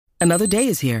Another day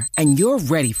is here, and you're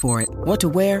ready for it. What to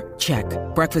wear? Check.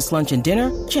 Breakfast, lunch, and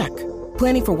dinner? Check.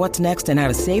 Planning for what's next and how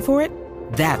to save for it?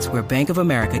 That's where Bank of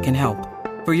America can help.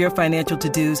 For your financial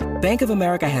to-dos, Bank of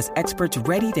America has experts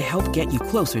ready to help get you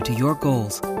closer to your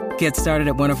goals. Get started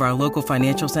at one of our local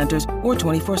financial centers or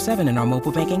 24/7 in our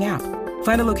mobile banking app.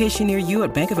 Find a location near you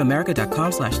at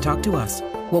bankofamerica.com/talktous.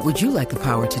 What would you like the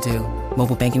power to do?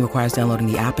 Mobile banking requires downloading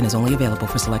the app and is only available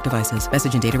for select devices.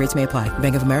 Message and data rates may apply.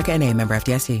 Bank of America N.A., member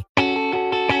FDIC.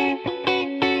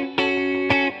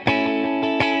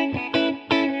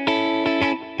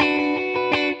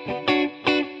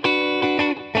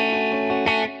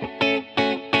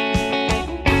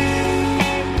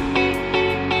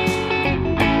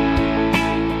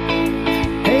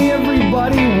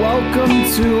 Welcome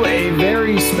to a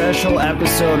very special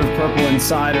episode of Purple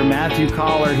Insider. Matthew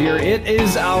Collar here. It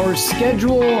is our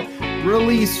schedule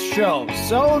release show.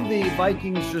 So the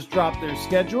Vikings just dropped their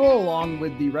schedule along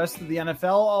with the rest of the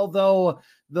NFL, although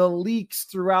the leaks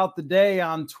throughout the day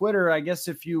on Twitter, I guess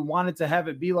if you wanted to have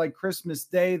it be like Christmas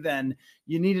Day, then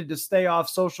you needed to stay off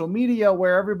social media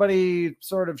where everybody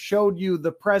sort of showed you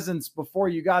the presents before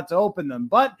you got to open them.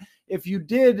 But if you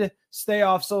did stay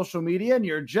off social media and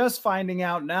you're just finding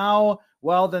out now,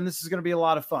 well, then this is going to be a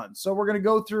lot of fun. So we're going to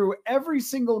go through every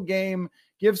single game,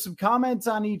 give some comments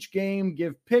on each game,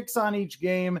 give picks on each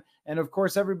game. And of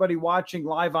course, everybody watching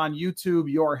live on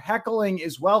YouTube, your heckling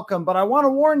is welcome. But I want to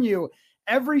warn you,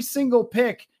 every single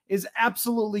pick is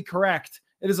absolutely correct.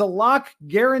 It is a lock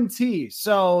guarantee.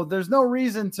 So there's no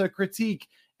reason to critique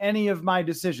any of my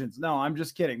decisions. No, I'm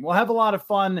just kidding. We'll have a lot of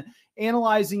fun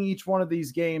analyzing each one of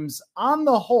these games. On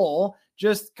the whole,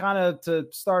 just kind of to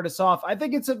start us off, I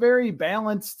think it's a very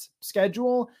balanced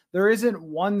schedule. There isn't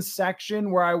one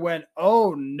section where I went,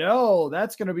 oh no,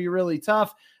 that's going to be really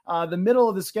tough. The middle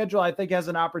of the schedule, I think, has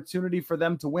an opportunity for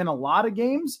them to win a lot of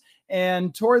games.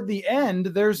 And toward the end,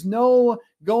 there's no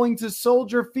going to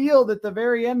Soldier Field at the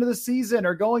very end of the season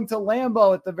or going to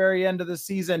Lambeau at the very end of the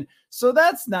season. So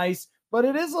that's nice. But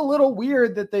it is a little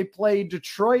weird that they play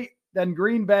Detroit, then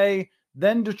Green Bay,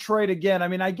 then Detroit again. I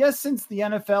mean, I guess since the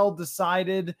NFL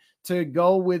decided to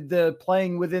go with the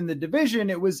playing within the division,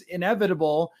 it was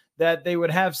inevitable that they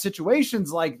would have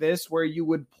situations like this where you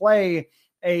would play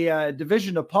a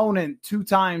division opponent 2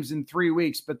 times in 3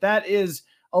 weeks. But that is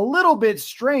a little bit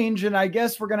strange, and I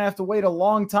guess we're going to have to wait a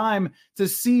long time to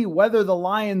see whether the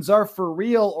Lions are for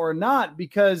real or not,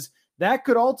 because that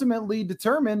could ultimately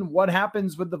determine what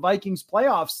happens with the Vikings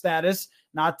playoff status.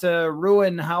 Not to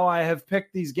ruin how I have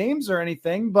picked these games or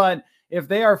anything, but if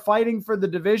they are fighting for the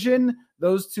division,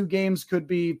 those 2 games could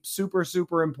be super,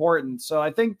 super important. So I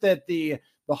think that the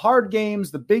hard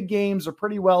games, the big games are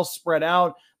pretty well spread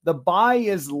out. The bye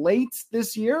is late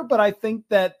this year, but I think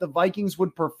that the Vikings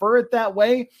would prefer it that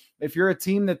way. If you're a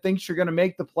team that thinks you're going to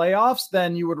make the playoffs,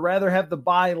 then you would rather have the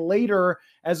bye later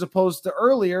as opposed to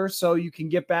earlier so you can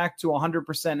get back to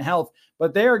 100% health.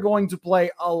 But they are going to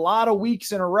play a lot of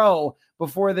weeks in a row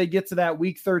before they get to that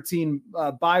week 13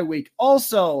 bye week.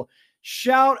 Also,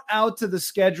 shout out to the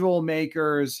schedule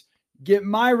makers. Get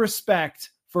my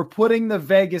respect for putting the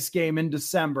Vegas game in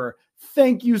December.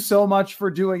 Thank you so much for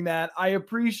doing that. I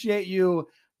appreciate you.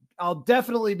 I'll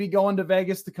definitely be going to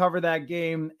Vegas to cover that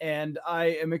game, and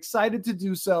I am excited to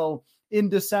do so in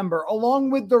December,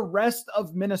 along with the rest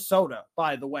of Minnesota,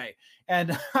 by the way.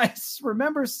 And I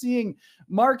remember seeing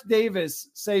Mark Davis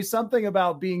say something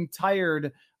about being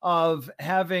tired of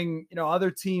having,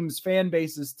 other teams' fan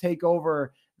bases take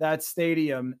over that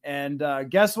stadium. And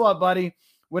guess what, buddy?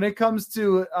 When it comes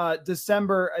to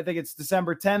December, I think it's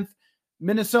December 10th,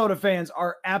 Minnesota fans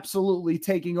are absolutely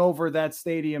taking over that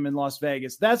stadium in Las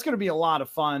Vegas. That's going to be a lot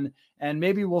of fun, and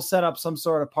maybe we'll set up some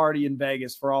sort of party in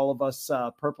Vegas for all of us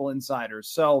Purple Insiders.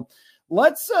 So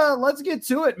let's get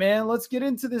to it, man. Let's get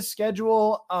into this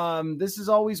schedule. This is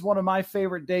always one of my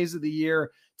favorite days of the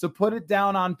year to put it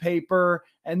down on paper,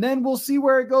 and then we'll see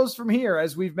where it goes from here.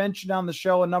 As we've mentioned on the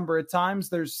show a number of times,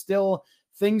 there's still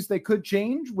things that could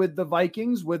change with the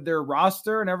Vikings, with their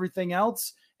roster and everything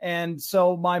else. And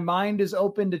so my mind is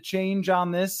open to change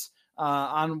on this,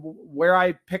 on where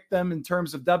I pick them in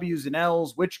terms of W's and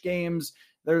L's, which games.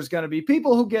 There's going to be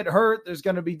people who get hurt. There's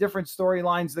going to be different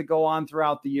storylines that go on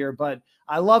throughout the year, but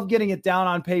I love getting it down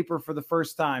on paper for the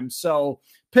first time. So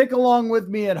pick along with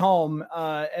me at home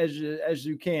as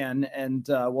you can, and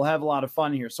we'll have a lot of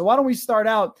fun here. So why don't we start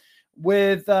out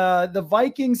with the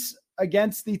Vikings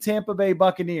against the Tampa Bay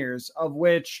Buccaneers, of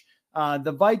which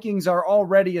the Vikings are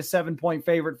already a 7-point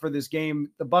favorite for this game.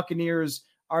 The Buccaneers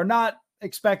are not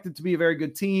expected to be a very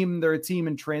good team. They're a team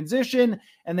in transition,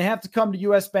 and they have to come to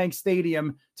US Bank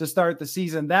Stadium to start the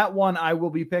season. That one I will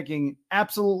be picking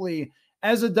absolutely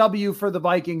as a W for the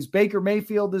Vikings. Baker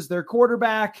Mayfield is their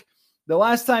quarterback. The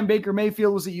last time Baker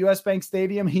Mayfield was at US Bank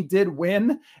Stadium, he did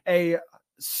win a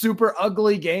super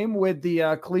ugly game with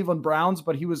the Cleveland Browns,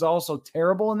 but he was also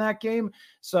terrible in that game.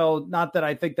 So not that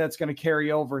I think that's going to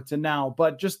carry over to now,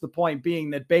 but just the point being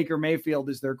that Baker Mayfield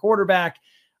is their quarterback.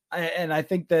 And I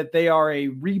think that they are a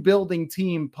rebuilding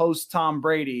team post Tom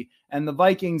Brady. And the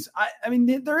Vikings, I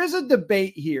mean, there is a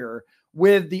debate here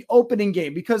with the opening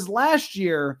game, because last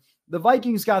year the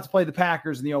Vikings got to play the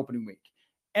Packers in the opening week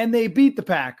and they beat the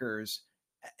Packers.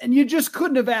 And you just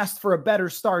couldn't have asked for a better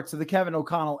start to the Kevin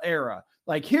O'Connell era.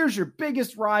 Like, here's your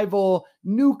biggest rival,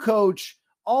 new coach,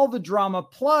 all the drama.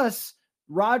 Plus,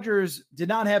 Rodgers did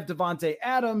not have Devontae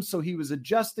Adams, so he was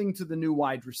adjusting to the new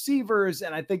wide receivers.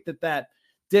 And I think that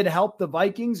did help the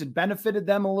Vikings and benefited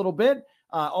them a little bit.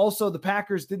 Also, the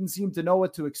Packers didn't seem to know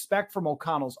what to expect from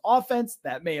O'Connell's offense.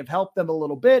 That may have helped them a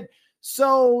little bit.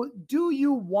 So do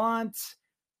you want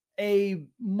a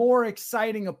more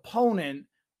exciting opponent,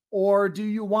 or do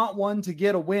you want one to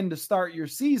get a win to start your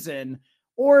season?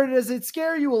 Or does it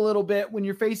scare you a little bit when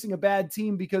you're facing a bad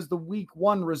team because the week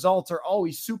one results are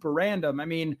always super random? I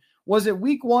mean, was it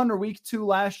week 1 or week 2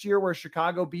 last year where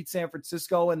Chicago beat San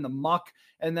Francisco in the muck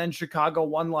and then Chicago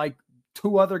won like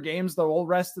 2 other games the whole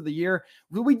rest of the year?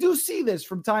 We do see this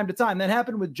from time to time. That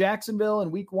happened with Jacksonville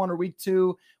in week 1 or week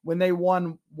 2 when they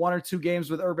won 1 or 2 games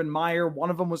with Urban Meyer.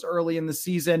 One of them was early in the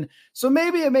season. So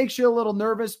maybe it makes you a little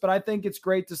nervous, but I think it's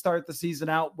great to start the season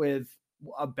out with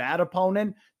a bad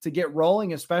opponent to get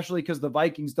rolling, especially because the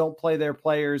Vikings don't play their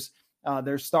players,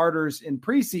 their starters in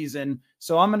preseason.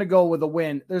 So I'm going to go with a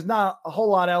win. There's not a whole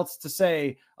lot else to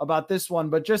say about this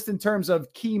one, but just in terms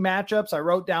of key matchups, I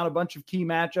wrote down a bunch of key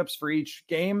matchups for each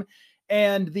game.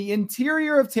 And the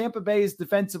interior of Tampa Bay's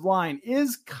defensive line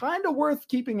is kind of worth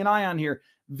keeping an eye on here.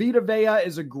 Vita Vea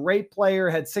is a great player,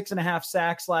 had 6.5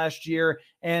 sacks last year,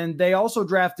 and they also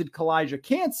drafted Kalijah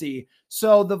Kancey.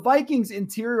 So the Vikings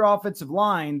interior offensive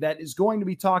line that is going to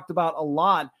be talked about a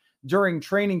lot during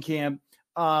training camp,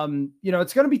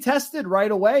 it's going to be tested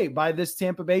right away by this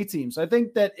Tampa Bay team. So I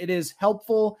think that it is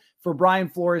helpful for Brian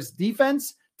Flores'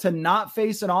 defense to not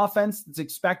face an offense that's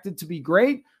expected to be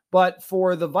great. But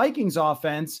for the Vikings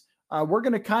offense, we're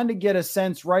going to kind of get a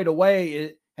sense right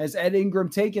away. Has Ed Ingram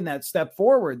taken that step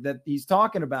forward that he's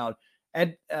talking about?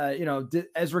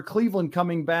 Ezra Cleveland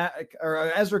coming back,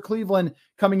 or Ezra Cleveland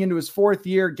coming into his 4th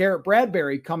year, Garrett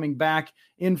Bradbury coming back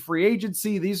in free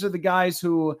agency. These are the guys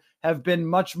who have been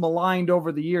much maligned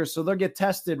over the years, so they'll get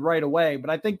tested right away. But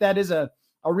I think that is a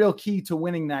real key to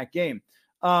winning that game.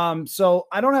 So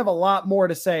I don't have a lot more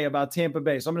to say about Tampa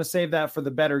Bay, so I'm going to save that for the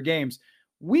better games.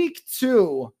 Week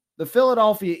 2, the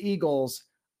Philadelphia Eagles,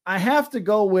 I have to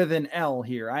go with an L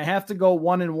here. I have to go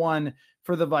 1-1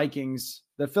 for the Vikings.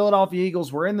 The Philadelphia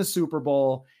Eagles were in the Super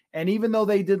Bowl, and even though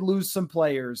they did lose some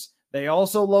players, they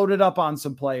also loaded up on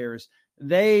some players.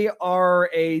 They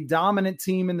are a dominant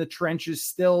team in the trenches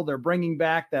still. They're bringing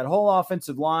back that whole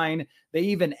offensive line. They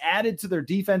even added to their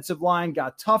defensive line,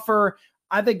 got tougher.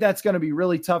 I think that's going to be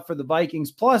really tough for the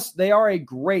Vikings. Plus, they are a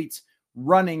great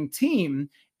running team.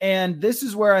 And this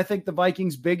is where I think the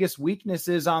Vikings' biggest weakness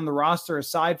is on the roster,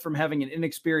 aside from having an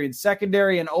inexperienced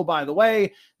secondary. And oh, by the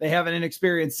way, they have an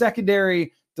inexperienced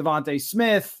secondary, Devontae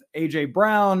Smith, A.J.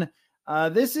 Brown.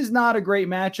 This is not a great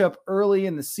matchup early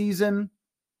in the season,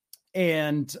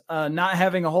 and not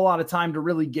having a whole lot of time to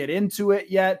really get into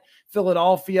it yet.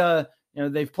 Philadelphia,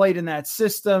 they've played in that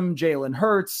system, Jalen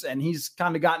Hurts, and he's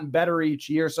kind of gotten better each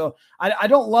year. So I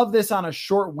don't love this on a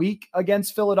short week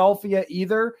against Philadelphia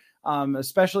either.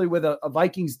 Especially with a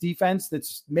Vikings defense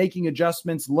that's making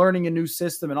adjustments, learning a new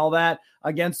system and all that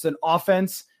against an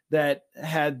offense that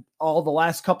had all the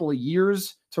last couple of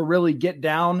years to really get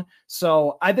down.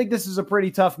 So I think this is a pretty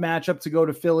tough matchup to go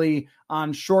to Philly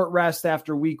on short rest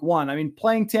after week 1. I mean,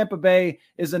 playing Tampa Bay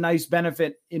is a nice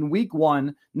benefit in week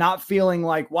 1, not feeling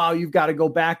like, wow, you've got to go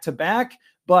back to back,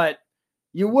 but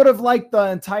you would have liked the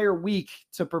entire week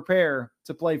to prepare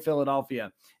to play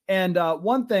Philadelphia. And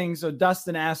one thing, so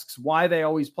Dustin asks why they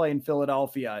always play in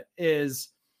Philadelphia is,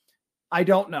 I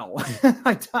don't know.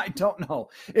 I don't know.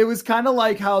 It was kind of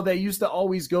like how they used to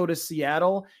always go to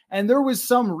Seattle. And there was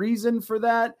some reason for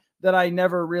that I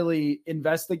never really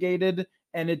investigated.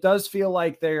 And it does feel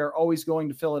like they're always going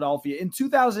to Philadelphia. In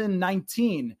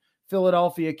 2019,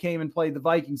 Philadelphia came and played the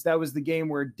Vikings. That was the game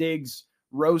where Diggs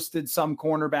roasted some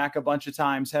cornerback a bunch of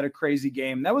times, had a crazy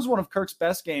game. That was one of Kirk's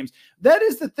best games. That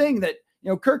is the thing that,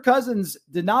 Kirk Cousins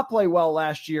did not play well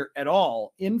last year at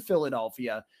all in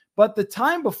Philadelphia. But the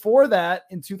time before that,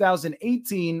 in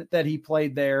 2018, that he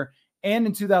played there, and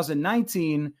in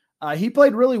 2019, He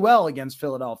played really well against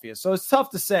Philadelphia. So it's tough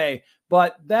to say,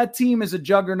 but that team is a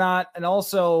juggernaut and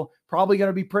also probably going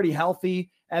to be pretty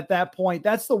healthy at that point.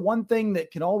 That's the one thing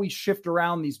that can always shift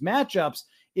around these matchups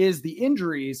is the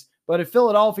injuries. But if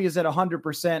Philadelphia is at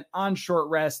 100% on short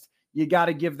rest, you got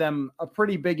to give them a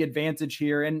pretty big advantage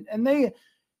here. And they,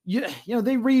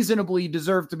 they reasonably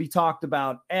deserve to be talked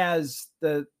about as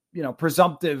the,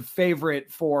 presumptive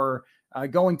favorite for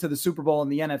going to the Super Bowl in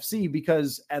the NFC,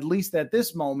 because at least at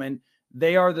this moment,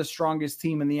 they are the strongest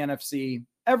team in the NFC.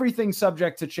 Everything's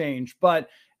subject to change, but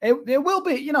it will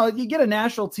be, you get a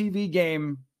national TV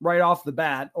game right off the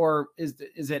bat, or is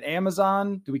it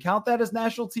Amazon? Do we count that as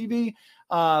national TV?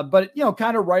 But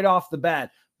kind of right off the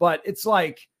bat, but it's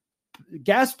like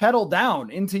gas pedal down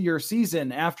into your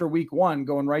season after week 1,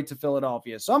 going right to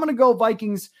Philadelphia. So I'm going to go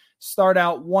Vikings start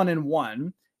out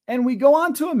 1-1. And we go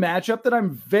on to a matchup that I'm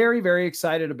very, very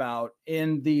excited about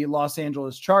in the Los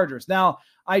Angeles Chargers. Now,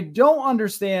 I don't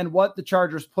understand what the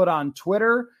Chargers put on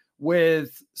Twitter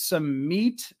with some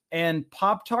meat and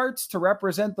Pop-Tarts to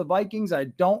represent the Vikings. I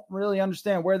don't really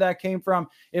understand where that came from.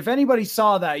 If anybody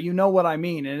saw that, you know what I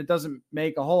mean, and it doesn't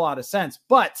make a whole lot of sense.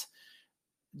 But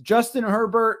Justin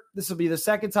Herbert, this will be the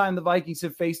second time the Vikings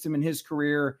have faced him in his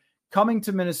career, coming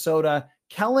to Minnesota.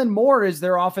 Kellen Moore is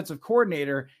their offensive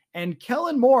coordinator, and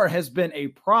Kellen Moore has been a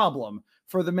problem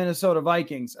for the Minnesota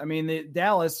Vikings. I mean,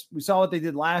 Dallas, we saw what they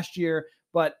did last year,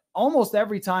 but almost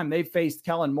every time they faced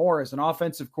Kellen Moore as an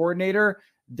offensive coordinator,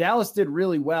 Dallas did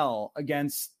really well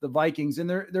against the Vikings. And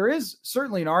there is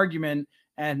certainly an argument,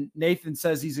 and Nathan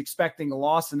says he's expecting a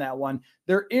loss in that one.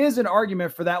 There is an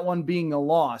argument for that one being a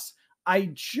loss. I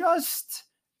think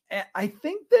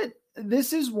that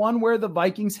this is one where the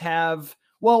Vikings have,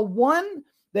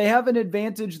 they have an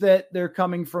advantage that they're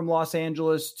coming from Los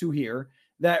Angeles to here,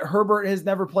 that Herbert has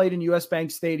never played in US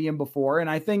Bank Stadium before. And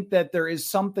I think that there is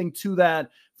something to that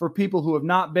for people who have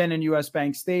not been in US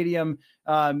Bank Stadium.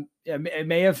 It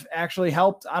may have actually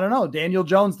helped, I don't know, Daniel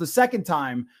Jones the second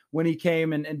time when he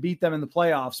came and beat them in the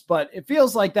playoffs. But it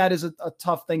feels like that is a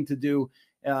tough thing to do.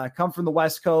 Come from the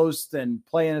West Coast and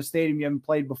play in a stadium you haven't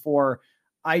played before.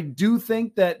 I do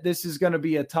think that this is going to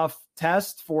be a tough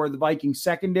test for the Vikings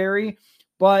secondary,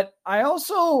 but I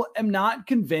also am not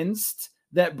convinced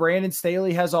that Brandon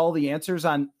Staley has all the answers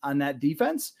on that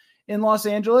defense in Los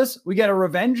Angeles. We get a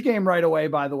revenge game right away,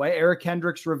 by the way, Eric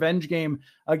Hendricks' revenge game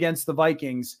against the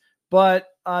Vikings. But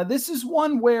this is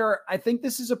one where I think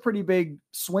this is a pretty big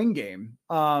swing game,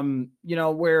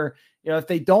 where, if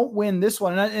they don't win this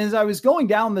one, and as I was going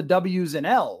down the W's and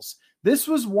L's, this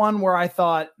was one where I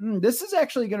thought, this is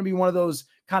actually going to be one of those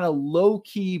kind of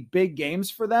low-key big games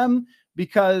for them,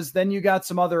 because then you got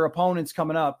some other opponents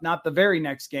coming up, not the very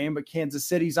next game, but Kansas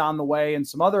City's on the way and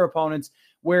some other opponents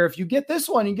where if you get this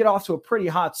one, you get off to a pretty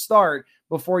hot start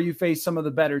before you face some of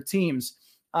the better teams.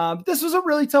 This was a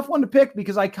really tough one to pick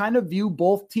because I kind of view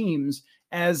both teams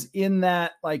as in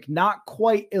that like not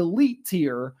quite elite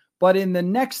tier, but in the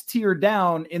next tier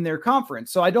down in their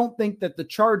conference. So I don't think that the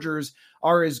Chargers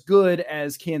are as good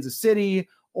as Kansas City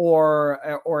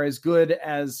or as good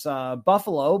as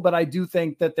Buffalo, but I do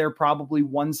think that they're probably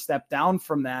one step down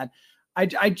from that.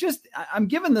 I'm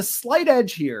given the slight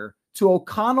edge here to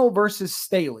O'Connell versus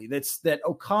Staley. That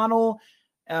O'Connell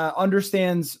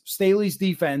understands Staley's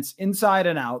defense inside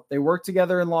and out. They work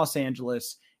together in Los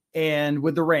Angeles and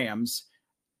with the Rams.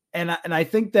 And I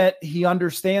think that he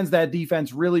understands that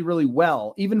defense really, really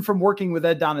well, even from working with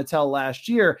Ed Donatel last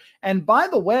year. And by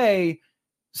the way,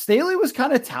 Staley was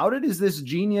kind of touted as this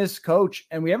genius coach,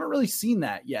 and we haven't really seen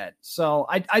that yet. So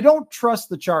I don't trust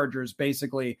the Chargers,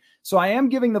 basically. So I am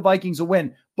giving the Vikings a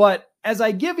win. But as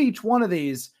I give each one of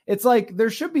these, it's like there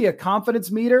should be a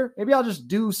confidence meter. Maybe I'll just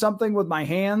do something with my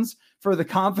hands for the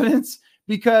confidence,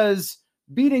 because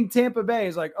beating Tampa Bay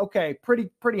is like, okay,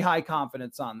 pretty high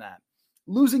confidence on that.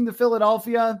 Losing to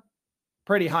Philadelphia,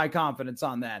 pretty high confidence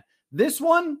on that. This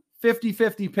one,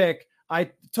 50-50 pick.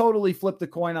 I totally flipped the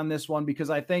coin on this one because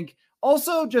I think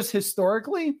also just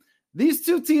historically, these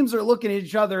two teams are looking at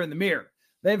each other in the mirror.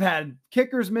 They've had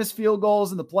kickers miss field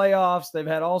goals in the playoffs. They've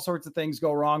had all sorts of things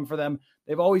go wrong for them.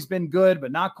 They've always been good,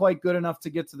 but not quite good enough to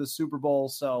get to the Super Bowl.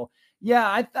 So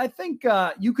yeah, I think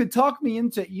you could talk me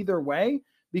into either way,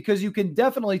 because you can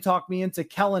definitely talk me into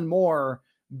Kellen Moore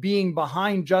being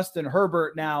behind Justin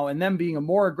Herbert now and them being a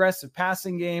more aggressive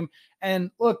passing game.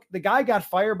 And look, the guy got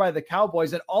fired by the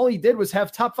Cowboys and all he did was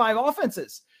have top 5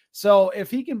 offenses. So if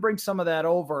he can bring some of that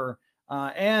over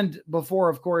and before,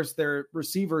 of course, their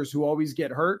receivers who always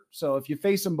get hurt. So if you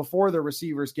face them before their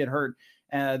receivers get hurt,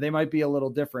 they might be a little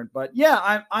different. But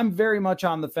yeah, I'm very much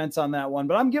on the fence on that one,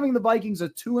 but I'm giving the Vikings a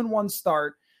 2-1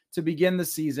 start to begin the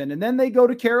season. And then they go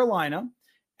to Carolina.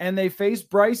 and they face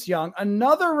Bryce Young,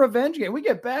 another revenge game. We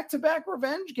get back-to-back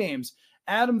revenge games.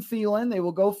 Adam Thielen, they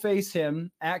will go face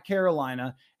him at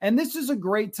Carolina. And this is a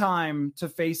great time to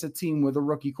face a team with a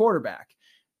rookie quarterback.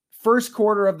 First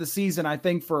quarter of the season, I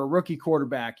think, for a rookie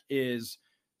quarterback is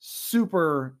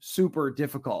super, super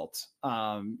difficult.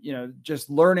 Just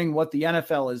learning what the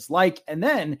NFL is like. And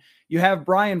then you have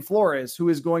Brian Flores, who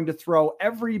is going to throw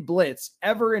every blitz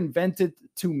ever invented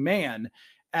to man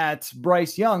at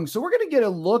Bryce Young. So we're going to get a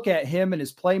look at him and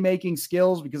his playmaking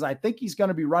skills, because I think he's going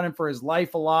to be running for his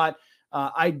life a lot.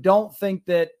 I don't think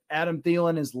that Adam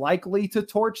Thielen is likely to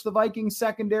torch the Vikings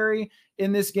secondary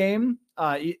in this game.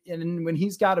 And when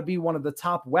he's got to be one of the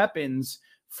top weapons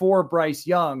for Bryce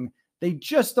Young, they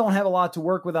just don't have a lot to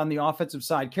work with on the offensive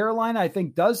side. Carolina, I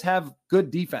think, does have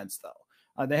good defense,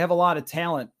 though. They have a lot of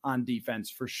talent on defense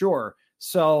for sure.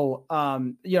 So,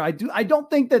 I don't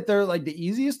think that they're like the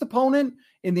easiest opponent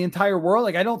in the entire world.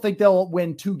 Like, I don't think they'll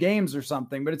win 2 games or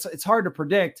something, but it's hard to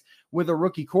predict with a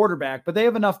rookie quarterback. But they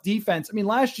have enough defense. I mean,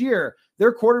 last year,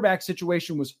 their quarterback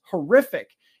situation was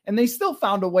horrific, and they still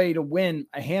found a way to win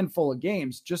a handful of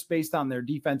games just based on their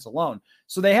defense alone.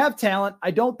 So they have talent. I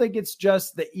don't think it's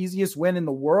just the easiest win in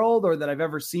the world or that I've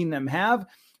ever seen them have.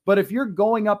 But if you're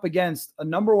going up against a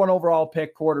number 1 overall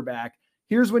pick quarterback,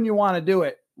 here's when you want to do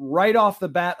it right off the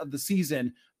bat of the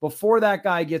season before that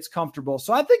guy gets comfortable.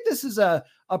 So I think this is a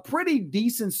pretty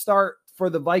decent start for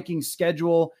the Vikings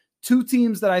schedule. 2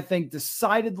 teams that I think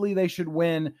decidedly they should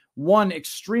win, 1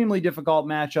 extremely difficult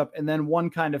matchup, and then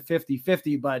 1 kind of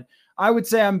 50-50. But I would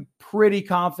say I'm pretty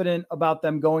confident about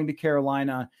them going to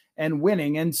Carolina and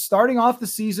winning and starting off the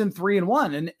season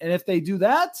 3-1. And if they do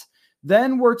that,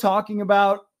 then we're talking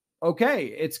about, okay,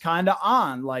 it's kind of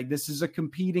on. Like, this is a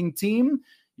competing team.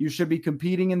 You should be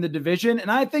competing in the division. And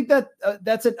I think that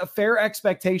that's a fair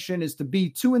expectation, is to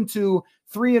be 2-2,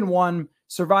 3-1,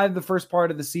 survive the first part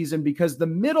of the season, because the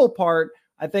middle part,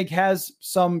 I think, has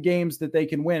some games that they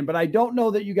can win. But I don't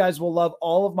know that you guys will love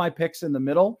all of my picks in the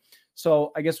middle.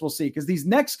 So I guess we'll see, because these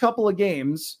next couple of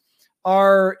games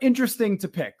are interesting to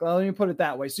pick. Well, let me put it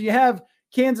that way. So you have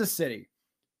Kansas City.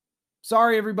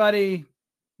 Sorry, everybody.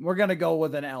 We're going to go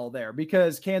with an L there,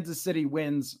 because Kansas City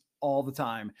wins all the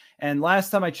time. And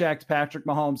last time I checked, Patrick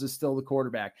Mahomes is still the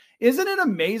quarterback. Isn't it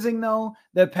amazing, though,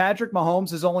 that Patrick Mahomes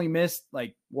has only missed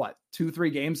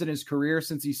 2-3 games in his career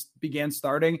since he began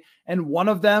starting? And one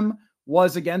of them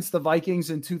was against the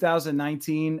Vikings in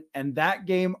 2019. And that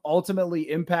game ultimately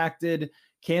impacted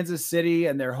Kansas City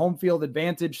and their home field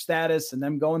advantage status and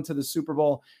them going to the Super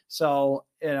Bowl. So,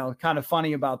 kind of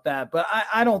funny about that. But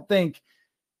I don't think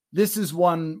this is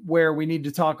one where we need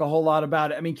to talk a whole lot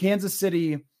about it. I mean, Kansas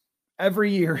City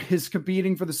every year is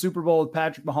competing for the Super Bowl with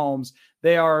Patrick Mahomes.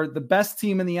 They are the best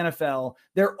team in the NFL.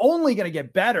 They're only going to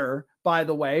get better, by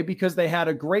the way, because they had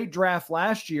a great draft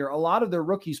last year. A lot of their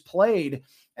rookies played,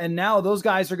 and now those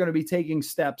guys are going to be taking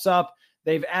steps up.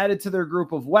 They've added to their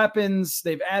group of weapons.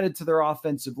 They've added to their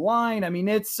offensive line. I mean,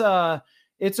 it's a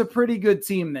pretty good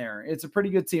team there. It's a pretty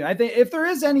good team. I think if there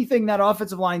is anything, that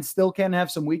offensive line still can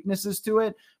have some weaknesses to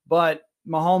it, but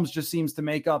Mahomes just seems to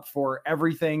make up for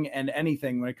everything and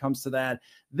anything when it comes to that.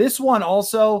 This one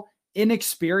also,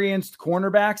 inexperienced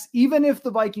cornerbacks. Even if the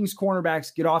Vikings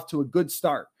cornerbacks get off to a good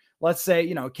start, let's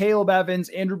say, Caleb Evans,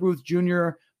 Andrew Booth Jr.,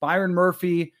 Byron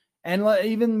Murphy, and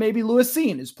even maybe Lewis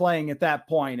Cine is playing at that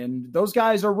point. And those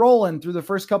guys are rolling through the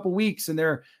first couple weeks, and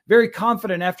they're very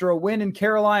confident after a win in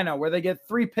Carolina where they get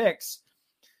 3 picks.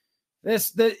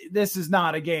 This is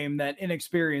not a game that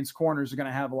inexperienced corners are going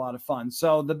to have a lot of fun.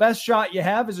 So the best shot you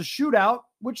have is a shootout,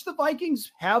 which the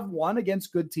Vikings have won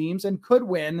against good teams and could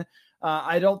win.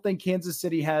 I don't think Kansas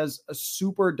City has a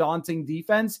super daunting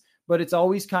defense, but it's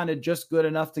always kind of just good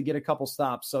enough to get a couple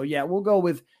stops. So yeah, we'll go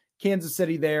with Kansas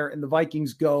City there, and the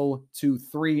Vikings go to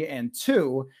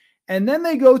 3-2, and then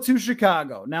they go to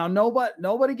Chicago. Now,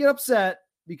 nobody get upset,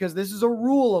 because this is a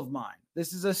rule of mine.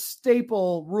 This is a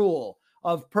staple rule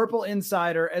of Purple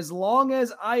Insider as long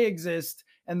as I exist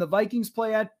and the Vikings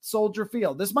play at Soldier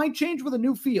Field. This might change with a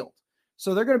new field.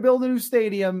 So they're going to build a new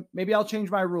stadium. Maybe I'll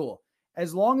change my rule.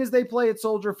 As long as they play at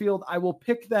Soldier Field, I will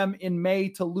pick them in May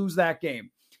to lose that game,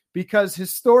 because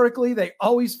historically they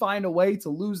always find a way to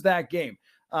lose that game.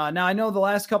 Now, I know the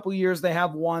last couple of years they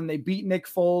have won. They beat Nick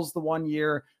Foles the one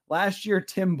year. Last year,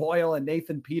 Tim Boyle and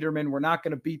Nathan Peterman were not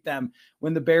going to beat them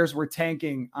when the Bears were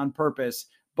tanking on purpose.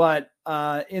 But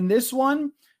in this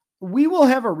one, we will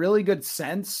have a really good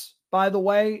sense, by the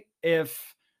way,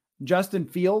 if Justin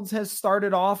Fields has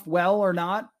started off well or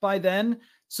not by then.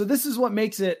 So this is what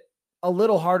makes it a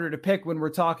little harder to pick when we're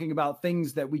talking about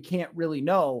things that we can't really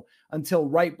know until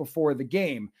right before the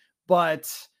game. But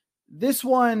this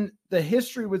one, the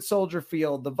history with Soldier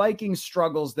Field, the Vikings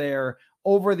struggles there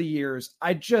over the years.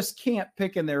 I just can't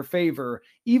pick in their favor,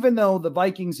 even though the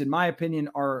Vikings, in my opinion,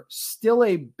 are still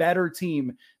a better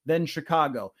team than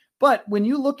Chicago. But when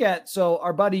you look at, so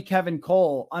our buddy Kevin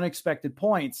Cole, Unexpected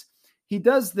Points, he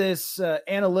does this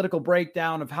analytical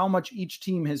breakdown of how much each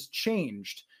team has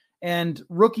changed. And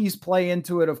rookies play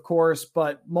into it, of course,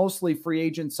 but mostly free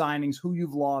agent signings, who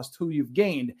you've lost, who you've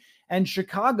gained. And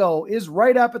Chicago is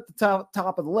right up at the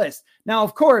top of the list. Now,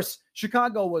 of course,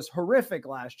 Chicago was horrific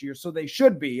last year, so they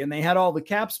should be, and they had all the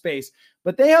cap space.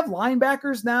 But they have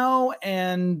linebackers now,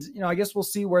 and I guess we'll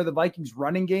see where the Vikings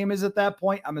running game is at that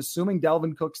point. I'm assuming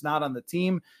Dalvin Cook's not on the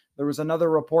team. There was another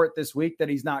report this week that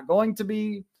he's not going to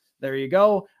be. There you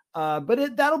go.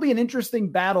 But that'll be an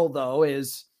interesting battle, though,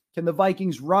 is can the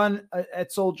Vikings run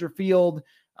at Soldier Field?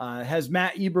 Has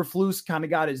Matt Eberflus kind of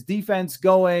got his defense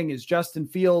going? Is Justin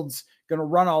Fields going to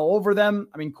run all over them?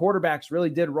 I mean, quarterbacks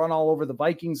really did run all over the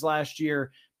Vikings last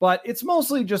year, but it's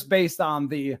mostly just based on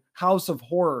the house of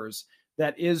horrors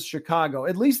that is Chicago.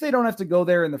 At least they don't have to go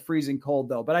there in the freezing cold,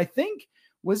 though. But I think,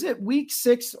 was it week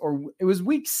 6 or it was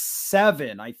week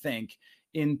 7, I think,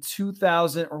 in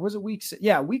 2000, or was it week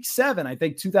 7, I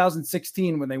think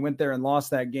 2016, when they went there and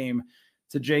lost that game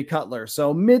to Jay Cutler.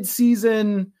 So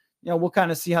mid-season, we'll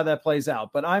kind of see how that plays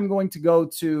out. But I'm going to go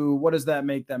to, what does that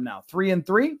make them now?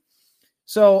 3-3.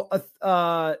 So, is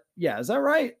that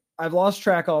right? I've lost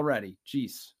track already.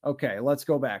 Jeez. Okay, let's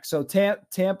go back. So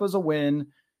Tampa's a win.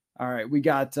 All right, we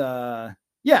got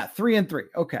 3-3.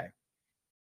 Okay.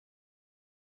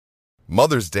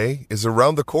 Mother's Day is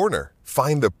around the corner.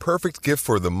 Find the perfect gift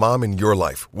for the mom in your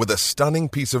life with a stunning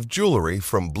piece of jewelry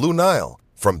from Blue Nile.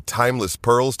 From timeless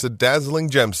pearls to dazzling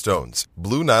gemstones,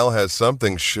 Blue Nile has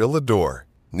something she'll adore.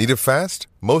 Need it fast?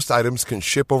 Most items can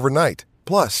ship overnight.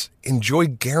 Plus, enjoy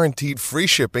guaranteed free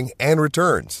shipping and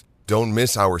returns. Don't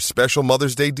miss our special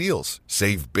Mother's Day deals.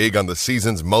 Save big on the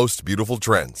season's most beautiful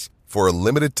trends. For a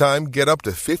limited time, get up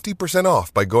to 50%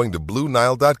 off by going to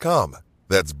BlueNile.com.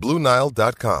 That's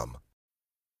BlueNile.com.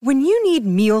 When you need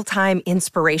mealtime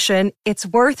inspiration, it's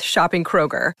worth shopping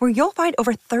Kroger, where you'll find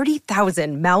over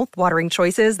 30,000 mouth-watering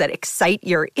choices that excite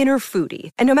your inner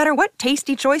foodie. And no matter what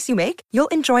tasty choice you make, you'll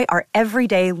enjoy our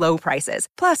everyday low prices,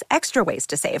 plus extra ways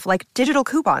to save, like digital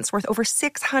coupons worth over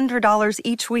 $600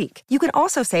 each week. You can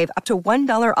also save up to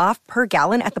 $1 off per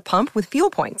gallon at the pump with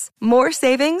fuel points. More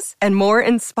savings and more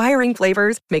inspiring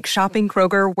flavors make shopping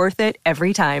Kroger worth it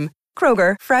every time.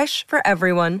 Kroger, fresh for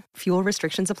everyone. Fuel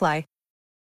restrictions apply.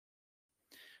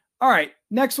 All right,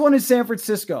 next one is San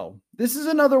Francisco. This is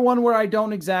another one where I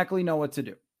don't exactly know what to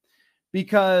do,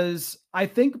 because I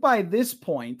think by this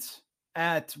point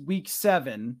at week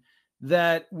 7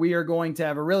 that we are going to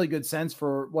have a really good sense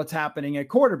for what's happening at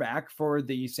quarterback for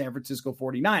the San Francisco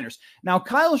 49ers. Now,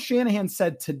 Kyle Shanahan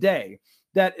said today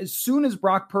that as soon as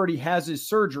Brock Purdy has his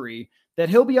surgery, that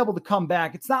he'll be able to come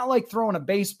back. It's not like throwing a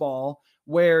baseball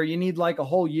where you need like a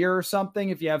whole year or something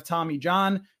if you have Tommy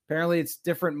John. Apparently it's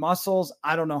different muscles.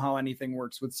 I don't know how anything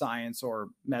works with science or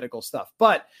medical stuff,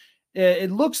 but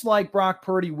it looks like Brock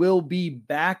Purdy will be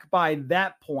back by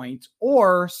that point,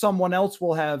 or someone else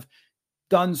will have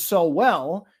done so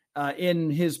well in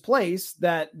his place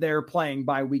that they're playing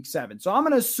by week 7. So I'm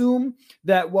going to assume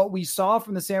that what we saw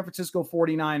from the San Francisco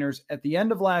 49ers at the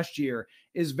end of last year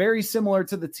is very similar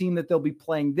to the team that they'll be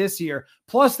playing this year.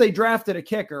 Plus they drafted a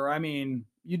kicker. I mean,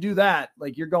 you do that,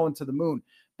 like you're going to the moon.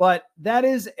 But that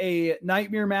is a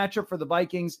nightmare matchup for the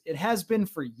Vikings. It has been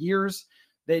for years.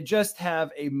 They just have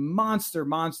a monster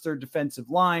defensive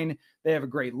line. They have a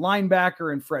great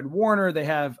linebacker in Fred Warner. They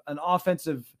have an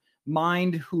offensive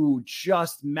mind who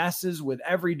just messes with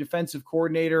every defensive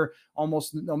coordinator,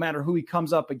 almost no matter who he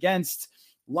comes up against.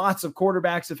 Lots of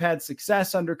quarterbacks have had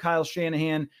success under Kyle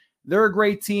Shanahan. They're a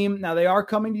great team. Now, they are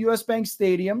coming to US Bank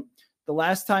Stadium. The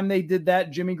last time they did that,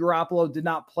 Jimmy Garoppolo did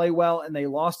not play well, and they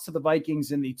lost to the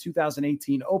Vikings in the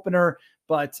 2018 opener.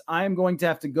 But I am going to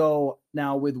have to go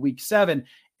now with week 7.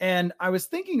 And I was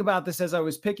thinking about this as I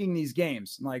was picking these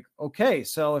games. I'm like, okay,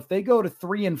 so if they go to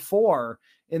 3-4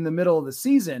 in the middle of the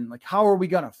season, like how are we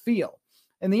going to feel?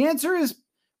 And the answer is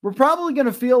we're probably going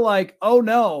to feel like, oh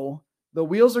no, the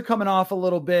wheels are coming off a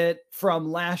little bit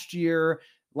from last year.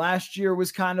 Last year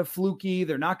was kind of fluky.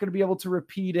 They're not going to be able to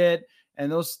repeat it.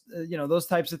 And those, those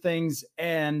types of things.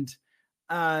 And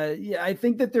I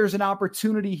think that there's an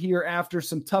opportunity here after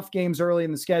some tough games early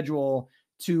in the schedule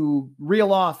to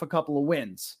reel off a couple of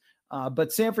wins.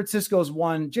 But San Francisco's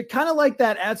one, kind of like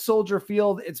that at Soldier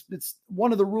Field. It's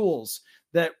one of the rules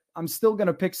that I'm still going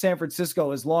to pick San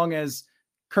Francisco as long as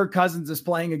Kirk Cousins is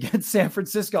playing against San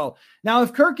Francisco. Now,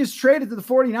 if Kirk is traded to the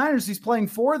 49ers, he's playing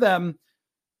for them.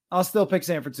 I'll still pick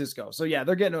San Francisco. So yeah,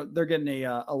 they're getting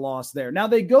a loss there. Now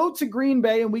they go to Green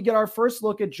Bay and we get our first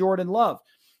look at Jordan Love.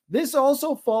 This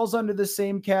also falls under the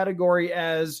same category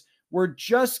as we're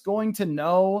just going to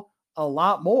know a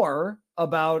lot more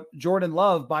about Jordan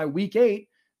Love by week 8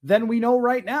 than we know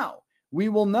right now. We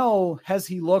will know, has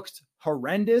he looked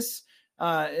horrendous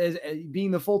as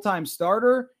being the full-time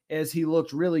starter? Has he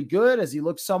looked really good? Has he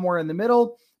looked somewhere in the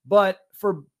middle? But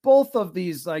for both of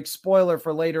these, like spoiler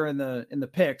for later in the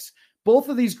picks, both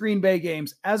of these Green Bay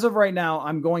games, as of right now,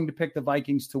 I'm going to pick the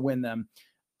Vikings to win them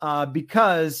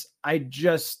because I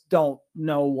just don't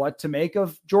know what to make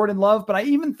of Jordan Love. But I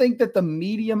even think that the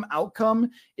medium outcome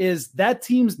is that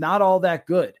team's not all that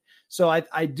good. So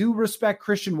I do respect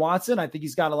Christian Watson. I think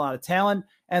he's got a lot of talent,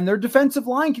 and their defensive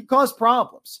line can cause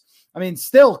problems. I mean,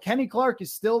 still, Kenny Clark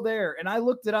is still there. And I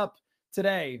looked it up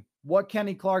today, what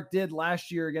Kenny Clark did last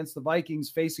year against the Vikings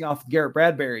facing off Garrett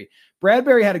Bradbury.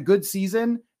 Bradbury had a good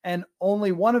season, and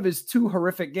only one of his 2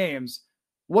 horrific games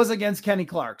was against Kenny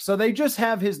Clark. So they just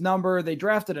have his number. They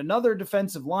drafted another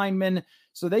defensive lineman,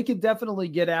 so they could definitely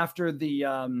get after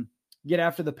the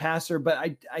passer. But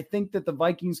I think that the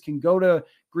Vikings can go to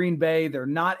Green Bay. They're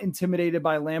not intimidated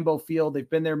by Lambeau Field. They've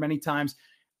been there many times.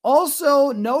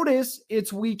 Also, notice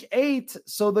it's week 8,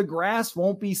 so the grass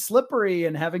won't be slippery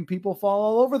and having people fall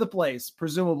all over the place,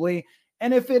 presumably.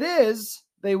 And if it is,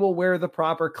 they will wear the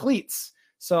proper cleats.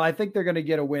 So I think they're going to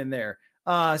get a win there.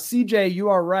 CJ, you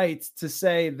are right to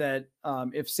say that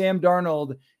if Sam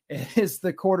Darnold is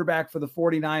the quarterback for the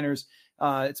 49ers,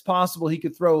 it's possible he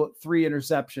could throw 3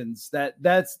 interceptions.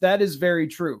 That is very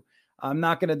true. I'm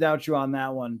not going to doubt you on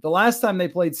that one. The last time they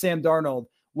played Sam Darnold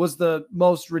was the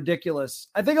most ridiculous.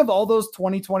 I think of all those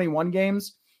 2021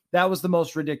 games, that was the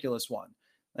most ridiculous one.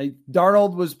 Like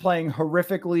Darnold was playing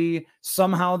horrifically.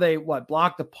 Somehow they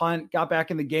blocked the punt, got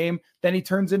back in the game. Then he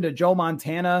turns into Joe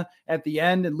Montana at the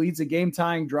end and leads a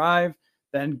game-tying drive.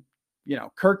 Then,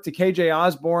 Kirk to KJ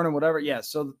Osborne and whatever. Yeah,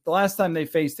 so the last time they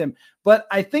faced him. But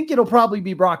I think it'll probably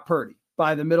be Brock Purdy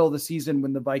by the middle of the season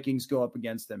when the Vikings go up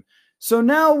against him. So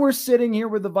now we're sitting here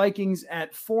with the Vikings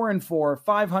at 4-4,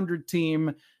 500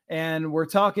 team, and we're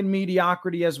talking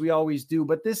mediocrity as we always do.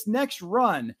 But this next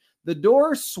run, the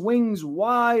door swings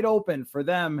wide open for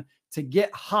them to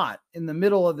get hot in the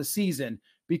middle of the season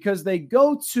because they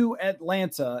go to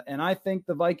Atlanta, and I think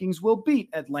the Vikings will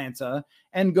beat Atlanta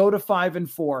and go to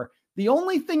 5-4. The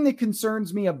only thing that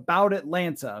concerns me about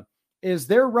Atlanta is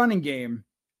their running game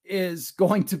is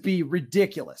going to be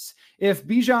ridiculous. If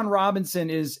Bijan Robinson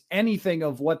is anything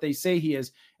of what they say he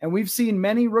is, and we've seen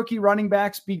many rookie running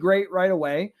backs be great right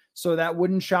away, so that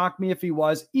wouldn't shock me if he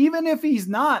was. Even if he's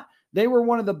not, they were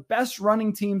one of the best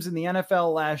running teams in the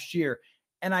NFL last year.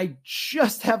 And I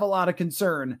just have a lot of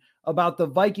concern about the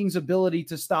Vikings' ability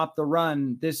to stop the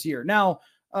run this year. Now,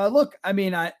 look, I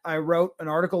mean, I wrote an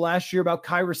article last year about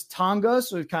Khyiris Tonga,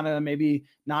 so we've kind of maybe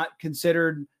not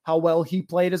considered how well he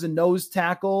played as a nose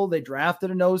tackle. They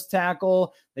drafted a nose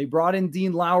tackle. They brought in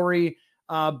Dean Lowry,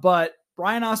 but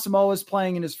Brian Asamoah is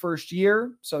playing in his first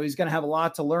year, so he's going to have a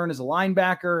lot to learn as a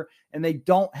linebacker, and they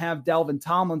don't have Dalvin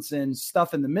Tomlinson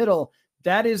stuff in the middle.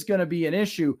 That is going to be an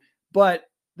issue. But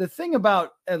the thing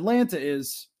about Atlanta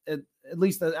is, at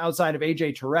least outside of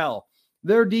A.J. Terrell,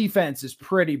 their defense is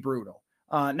pretty brutal.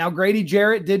 Now, Grady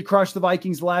Jarrett did crush the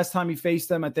Vikings the last time he faced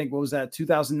them. I think, what was that,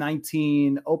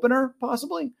 2019 opener,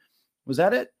 possibly? Was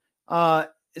that it?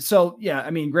 So, yeah, I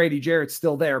mean, Grady Jarrett's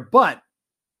still there, but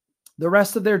the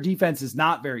rest of their defense is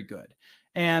not very good.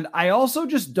 And I also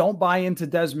just don't buy into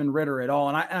Desmond Ridder at all.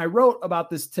 And I wrote about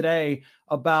this today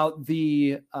about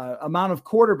the amount of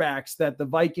quarterbacks that the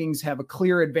Vikings have a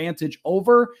clear advantage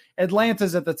over.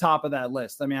 Atlanta's at the top of that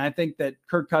list. I mean, I think that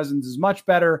Kirk Cousins is much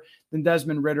better than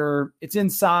Desmond Ridder. It's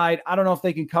inside. I don't know if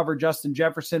they can cover Justin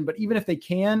Jefferson, but even if they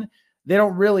can, they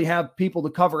don't really have people to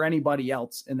cover anybody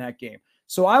else in that game.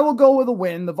 So I will go with a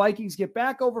win. The Vikings get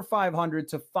back over 500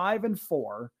 to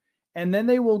 5-4. And then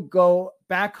they will go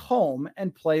back home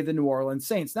and play the New Orleans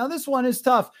Saints. Now, this one is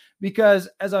tough because,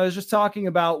 as I was just talking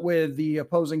about with the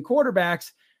opposing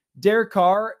quarterbacks, Derek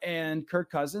Carr and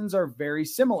Kirk Cousins are very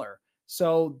similar.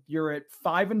 So you're at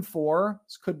 5-4.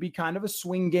 This could be kind of a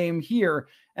swing game here.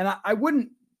 And I wouldn't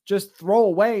just throw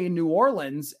away New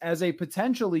Orleans as a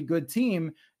potentially good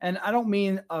team. And I don't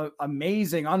mean an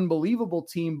amazing, unbelievable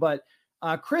team, but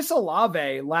Chris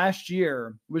Olave last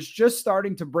year was just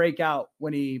starting to break out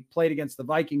when he played against the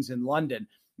Vikings in London,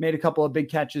 made a couple of big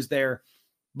catches there,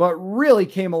 but really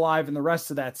came alive in the rest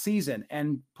of that season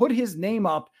and put his name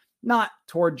up, not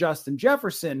toward Justin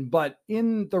Jefferson, but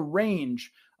in the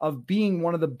range of being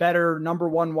one of the better number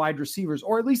one wide receivers,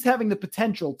 or at least having the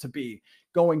potential to be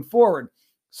going forward.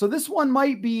 So this one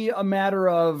might be a matter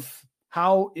of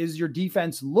how is your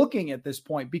defense looking at this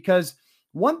point? Because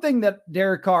one thing that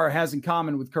Derek Carr has in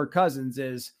common with Kirk Cousins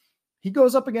is he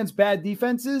goes up against bad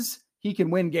defenses, he can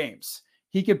win games.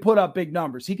 He could put up big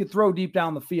numbers. He could throw deep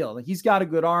down the field. He's got a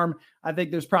good arm. I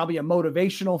think there's probably a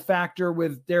motivational factor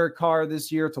with Derek Carr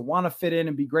this year to want to fit in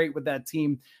and be great with that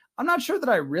team. I'm not sure that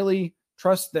I really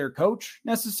trust their coach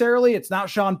necessarily. It's not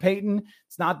Sean Payton.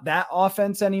 It's not that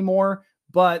offense anymore,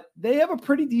 but they have a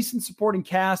pretty decent supporting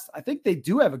cast. I think they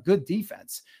do have a good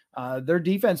defense. Their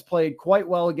defense played quite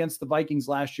well against the Vikings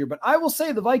last year, but I will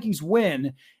say the Vikings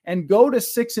win and go to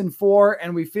 6-4,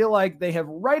 and we feel like they have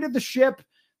righted the ship.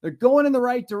 They're going in the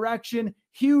right direction.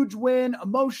 Huge win,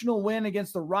 emotional win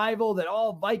against a rival that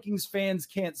all Vikings fans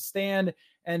can't stand.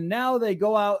 And now they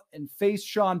go out and face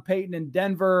Sean Payton in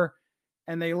Denver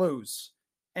and they lose.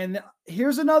 And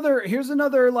here's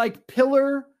another like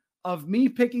pillar of me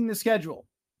picking the schedule.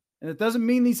 And it doesn't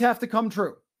mean these have to come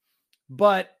true,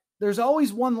 but there's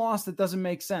always one loss that doesn't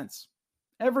make sense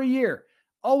every year.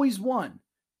 Always one.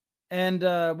 And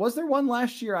was there one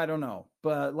last year? I don't know,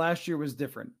 but last year was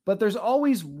different. But there's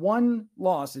always one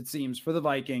loss, it seems, for the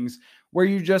Vikings where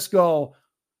you just go,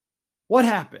 what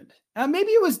happened?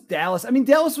 Maybe it was Dallas. I mean,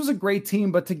 Dallas was a great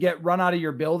team, but to get run out of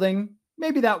your building,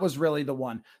 maybe that was really the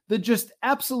one. The just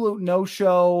absolute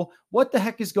no-show. What the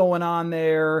heck is going on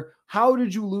there? How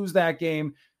did you lose that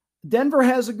game? Denver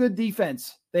has a good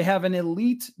defense. They have an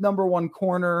elite number one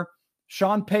corner.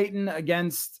 Sean Payton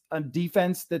against a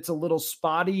defense that's a little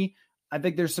spotty. I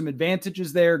think there's some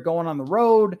advantages there going on the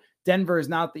road. Denver is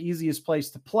not the easiest place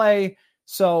to play.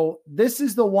 So this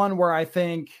is the one where I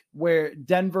think where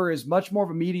Denver is much more of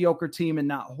a mediocre team and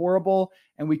not horrible.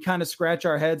 And we kind of scratch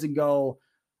our heads and go,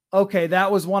 okay, that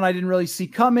was one I didn't really see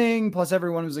coming. Plus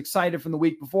everyone was excited from the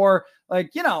week before.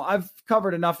 Like, you know, I've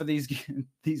covered enough of these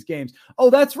games. Oh,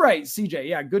 that's right. CJ.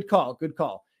 Yeah. Good call. Good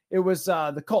call. It was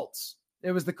the Colts.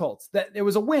 It was the Colts. That it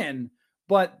was a win,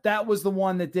 but that was the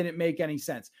one that didn't make any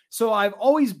sense. So I've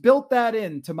always built that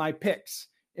into my picks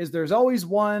is there's always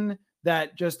one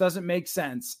that just doesn't make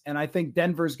sense. And I think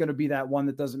Denver's going to be that one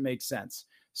that doesn't make sense.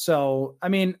 So, I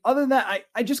mean, other than that,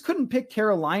 I just couldn't pick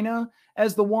Carolina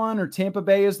as the one or Tampa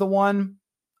Bay as the one.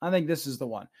 I think this is the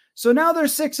one. So now they're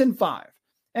 6-5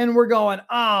 and we're going,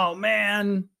 oh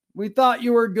man, we thought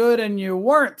you were good and you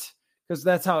weren't. Because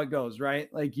that's how it goes,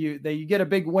 right? Like you get a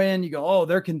big win, you go, oh,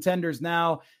 they're contenders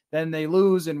now. Then they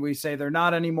lose and we say they're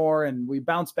not anymore. And we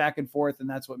bounce back and forth. And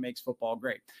that's what makes football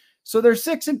great. So they're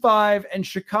 6-5 and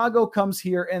Chicago comes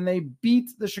here and they beat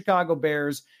the Chicago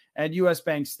Bears at US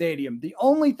Bank Stadium. The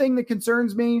only thing that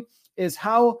concerns me is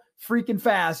how freaking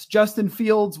fast Justin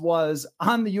Fields was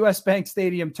on the US Bank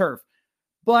Stadium turf.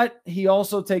 But he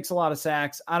also takes a lot of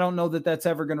sacks. I don't know that that's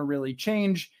ever going to really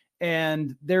change.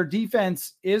 And their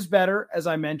defense is better, as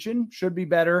I mentioned, should be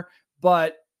better,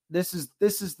 but this is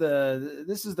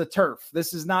the turf.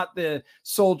 This is not the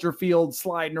Soldier Field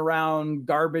sliding around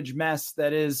garbage mess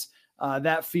that is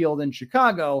that field in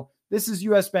Chicago. This is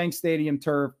US Bank Stadium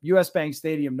turf, US Bank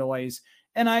Stadium noise.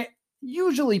 And I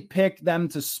usually pick them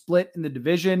to split in the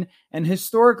division. And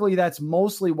historically, that's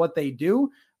mostly what they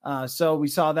do. So we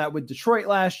saw that with Detroit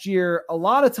last year. A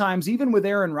lot of times, even with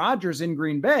Aaron Rodgers in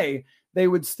Green Bay, they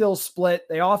would still split.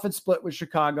 They often split with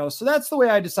Chicago. So that's the way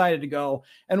I decided to go.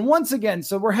 And once again,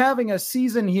 so we're having a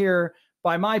season here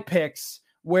by my picks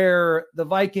where the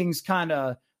Vikings kind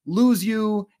of lose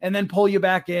you and then pull you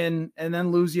back in and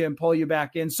then lose you and pull you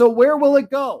back in. So where will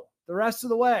it go the rest of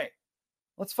the way?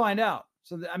 Let's find out.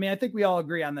 So, I mean, I think we all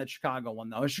agree on that Chicago one,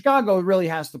 though. Chicago really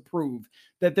has to prove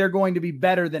that they're going to be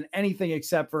better than anything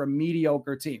except for a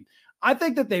mediocre team. I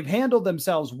think that they've handled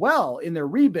themselves well in their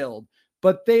rebuild,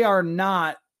 but they are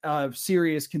not a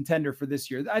serious contender for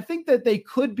this year. I think that they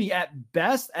could be at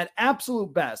best, at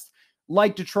absolute best,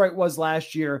 like Detroit was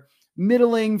last year,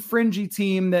 middling, fringy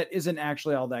team that isn't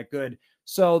actually all that good.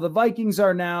 So the Vikings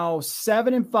are now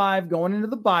 7-5 going into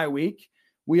the bye week.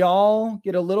 We all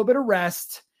get a little bit of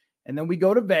rest, and then we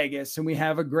go to Vegas and we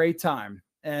have a great time.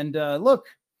 And look,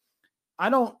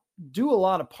 I don't do a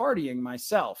lot of partying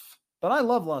myself, but I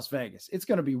love Las Vegas. It's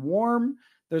going to be warm.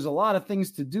 There's a lot of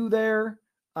things to do there.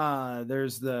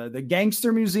 There's the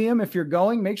Gangster Museum. If you're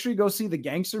going, make sure you go see the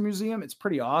Gangster Museum. It's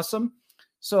pretty awesome.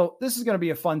 So this is going to be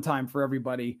a fun time for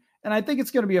everybody. And I think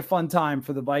it's going to be a fun time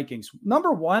for the Vikings.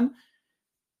 Number one,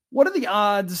 what are the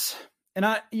odds? And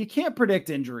you can't predict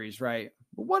injuries, right?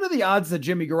 But what are the odds that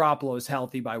Jimmy Garoppolo is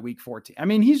healthy by week 14? I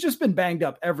mean, he's just been banged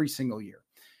up every single year.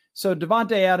 So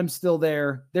Devontae Adams still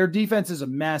there. Their defense is a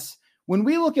mess. When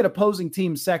we look at opposing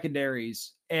team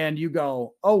secondaries and you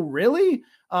go, oh, really?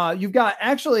 You've got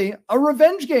actually a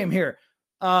revenge game here.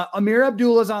 Amir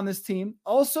Abdullah's on this team.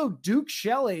 Also, Duke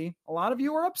Shelley. A lot of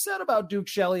you are upset about Duke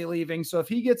Shelley leaving. So if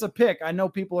he gets a pick, I know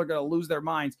people are going to lose their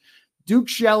minds. Duke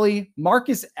Shelley,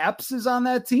 Marcus Epps is on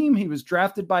that team. He was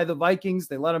drafted by the Vikings.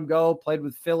 They let him go, played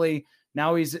with Philly.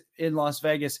 Now he's in Las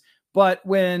Vegas. But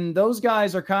when those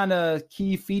guys are kind of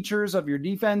key features of your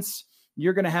defense,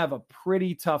 you're going to have a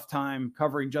pretty tough time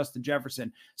covering Justin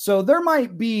Jefferson. So there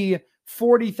might be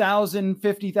 40,000,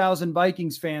 50,000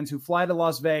 Vikings fans who fly to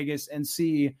Las Vegas and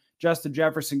see Justin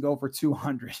Jefferson go for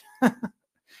 200.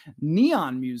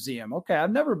 Neon Museum. Okay,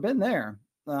 I've never been there.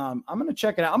 I'm going to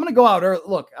check it out. I'm going to go out early.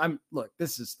 Look,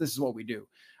 this is what we do.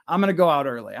 I'm going to go out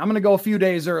early. I'm going to go a few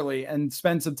days early and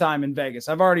spend some time in Vegas.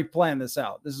 I've already planned this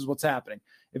out. This is what's happening.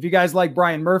 If you guys like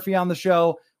Brian Murphy on the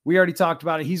show, we already talked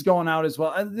about it. He's going out as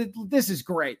well. This is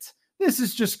great. This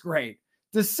is just great.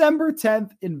 December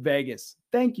 10th in Vegas.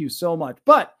 Thank you so much.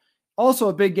 But also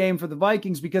a big game for the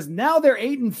Vikings because now they're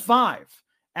 8-5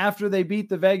 after they beat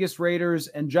the Vegas Raiders,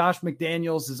 and Josh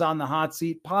McDaniels is on the hot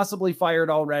seat, possibly fired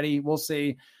already. We'll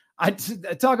see. I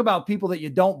talk about people that you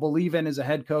don't believe in as a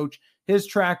head coach. His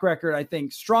track record, I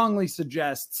think, strongly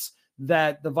suggests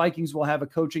that the Vikings will have a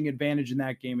coaching advantage in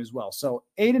that game as well. So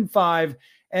 8-5,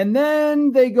 and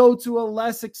then they go to a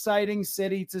less exciting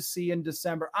city to see in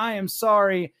December. I am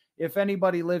sorry if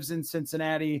anybody lives in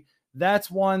Cincinnati.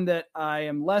 That's one that I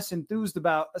am less enthused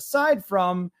about, aside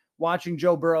from watching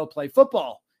Joe Burrow play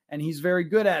football, and he's very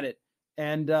good at it.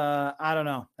 And I don't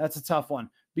know. That's a tough one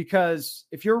because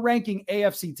if you're ranking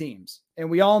AFC teams, and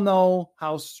we all know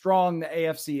how strong the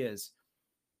AFC is,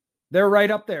 they're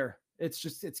right up there.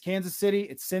 It's Kansas City,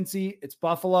 it's Cincy, it's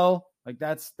Buffalo. Like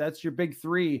that's your big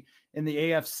three in the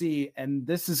AFC. And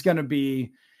this is going to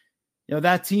be,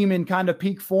 that team in kind of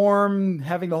peak form,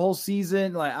 having the whole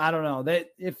season. Like, I don't know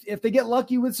that if they get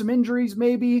lucky with some injuries,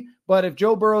 maybe, but if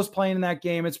Joe Burrow's playing in that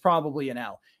game, it's probably an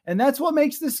L. And that's what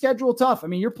makes this schedule tough. I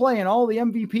mean, you're playing all the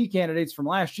MVP candidates from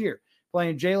last year,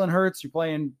 playing Jalen Hurts, you're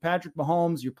playing Patrick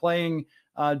Mahomes, you're playing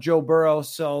Joe Burrow.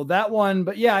 So that one,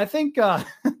 but yeah, I think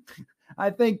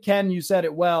Ken, you said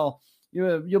it well.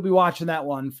 You'll be watching that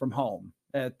one from home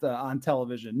on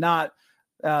television, not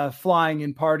flying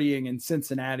and partying in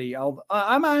Cincinnati.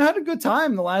 I had a good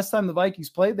time the last time the Vikings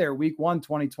played there, week 1,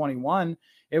 2021.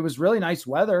 It was really nice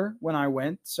weather when I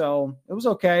went, so it was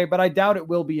okay, but I doubt it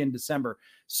will be in December.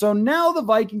 So now the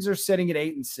Vikings are sitting at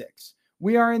 8-6.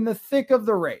 We are in the thick of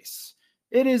the race.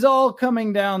 It is all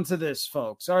coming down to this,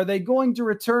 folks. Are they going to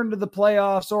return to the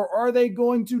playoffs, or are they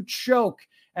going to choke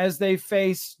as they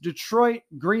face Detroit,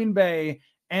 Green Bay,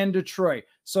 and Detroit?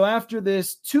 So after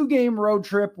this 2-game road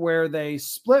trip where they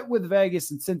split with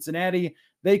Vegas and Cincinnati,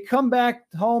 they come back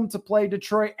home to play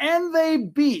Detroit, and they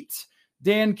beat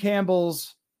Dan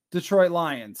Campbell's Detroit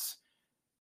Lions.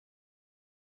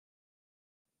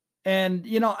 And,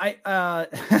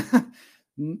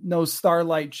 no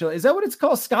Starlight Chili. Is that what it's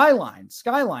called?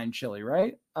 Skyline Chili,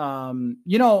 right?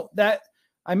 That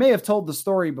I may have told the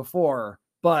story before,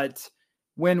 but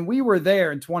when we were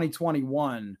there in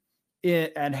 2021,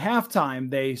 at halftime,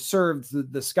 they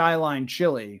served the Skyline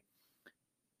Chili,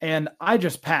 and I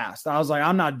just passed. I was like,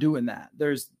 I'm not doing that.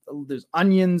 There's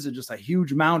onions and just a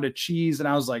huge mound of cheese, and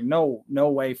I was like, no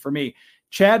way for me.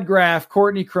 Chad Graff,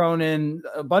 Courtney Cronin,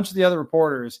 a bunch of the other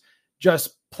reporters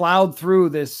just plowed through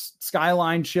this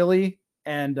Skyline Chili,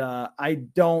 and I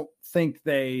don't think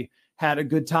they had a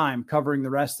good time covering the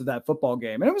rest of that football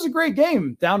game. And it was a great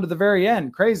game down to the very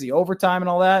end, crazy overtime and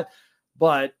all that,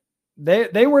 but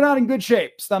they were not in good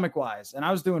shape stomach-wise, and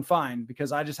I was doing fine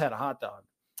because I just had a hot dog.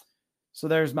 So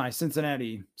there's my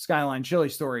Cincinnati Skyline Chili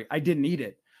story. I didn't eat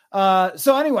it.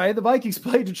 So anyway, the Vikings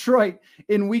play Detroit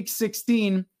in week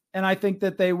 16, and I think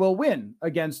that they will win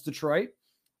against Detroit.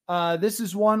 This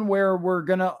is one where we're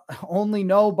going to only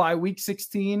know by week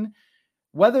 16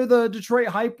 whether the Detroit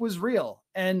hype was real.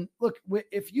 And look,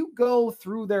 if you go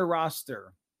through their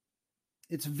roster,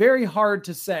 it's very hard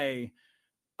to say,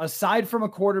 aside from a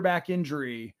quarterback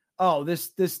injury, oh,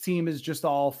 this team is just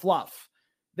all fluff.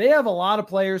 They have a lot of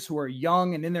players who are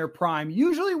young and in their prime.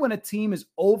 Usually when a team is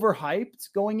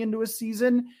overhyped going into a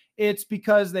season, it's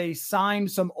because they signed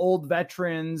some old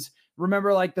veterans.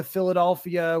 Remember, like the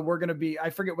Philadelphia, I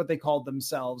forget what they called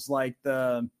themselves, like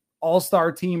the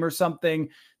all-star team or something.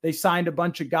 They signed a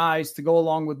bunch of guys to go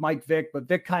along with Mike Vick, but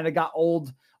Vick kind of got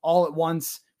old all at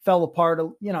once, fell apart,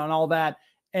 and all that.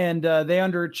 And they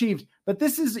underachieved. But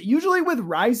this is usually with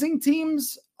rising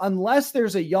teams, unless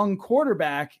there's a young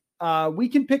quarterback, we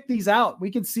can pick these out. We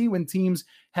can see when teams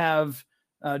have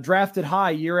drafted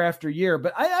high year after year.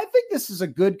 But I think this is a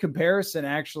good comparison,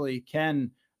 actually,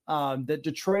 Ken, that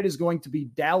Detroit is going to be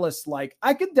Dallas-like.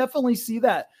 I could definitely see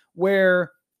that,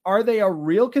 where Are they a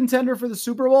real contender for the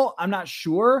Super Bowl? I'm not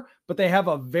sure, but they have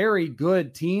a very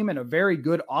good team and a very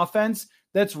good offense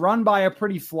that's run by a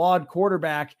pretty flawed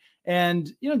quarterback.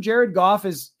 And, Jared Goff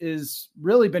is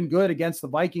really been good against the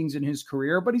Vikings in his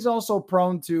career, but he's also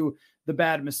prone to the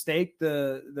bad mistake,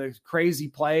 the crazy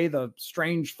play, the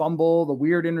strange fumble, the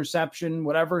weird interception,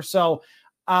 whatever. So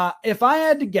if I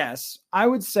had to guess, I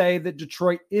would say that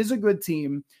Detroit is a good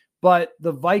team, but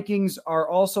the Vikings are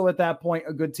also at that point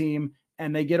a good team,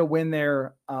 and they get a win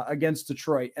there against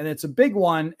Detroit. And it's a big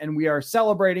one, and we are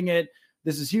celebrating it.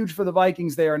 This is huge for the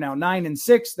Vikings. They are now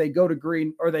 9-6. They go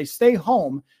to they stay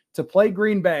home to play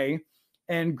Green Bay.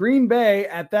 And Green Bay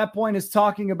at that point is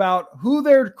talking about who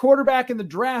their quarterback in the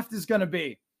draft is going to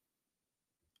be.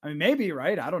 I mean, maybe,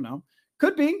 right? I don't know.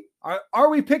 Could be. Are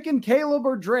we picking Caleb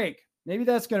or Drake? Maybe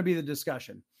that's going to be the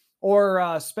discussion.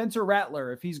 Or Spencer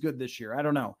Rattler, if he's good this year. I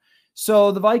don't know.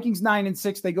 So the Vikings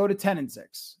 9-6, they go to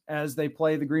 10-6 as they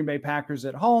play the Green Bay Packers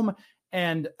at home.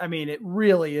 And I mean, it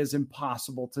really is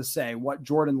impossible to say what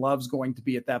Jordan Love's going to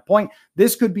be at that point.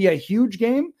 This could be a huge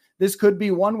game. This could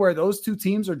be one where those two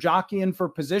teams are jockeying for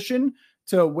position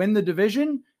to win the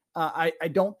division. I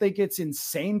don't think it's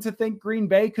insane to think Green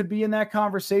Bay could be in that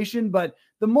conversation, but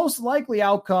the most likely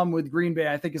outcome with Green Bay,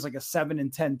 I think, is like a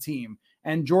 7-10 team,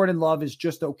 and Jordan Love is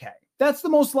just okay. That's the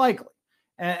most likely.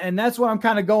 And that's what I'm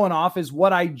kind of going off, is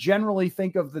what I generally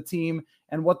think of the team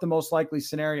and what the most likely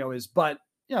scenario is. But,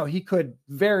 he could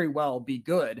very well be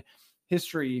good.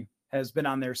 History has been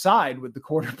on their side with the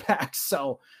quarterbacks,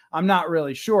 so I'm not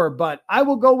really sure. But I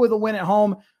will go with a win at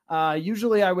home.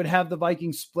 Usually I would have the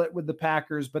Vikings split with the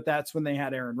Packers, but that's when they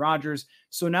had Aaron Rodgers.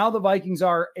 So now the Vikings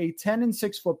are a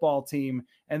 10-6 football team,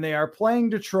 and they are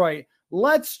playing Detroit.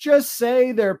 Let's just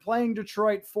say they're playing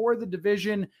Detroit for the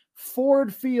division,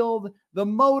 Ford Field, the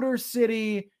Motor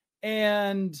City,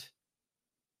 and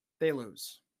they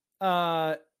lose.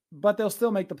 But they'll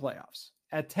still make the playoffs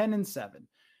at 10-7.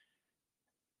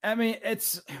 I mean,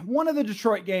 it's one of the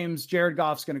Detroit games Jared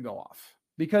Goff's going to go off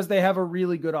because they have a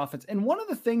really good offense. And one of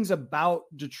the things about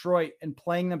Detroit and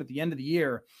playing them at the end of the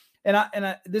year,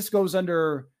 this goes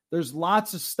under, there's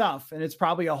lots of stuff, and it's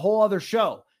probably a whole other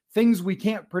show, things we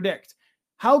can't predict.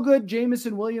 How good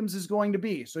Jameson Williams is going to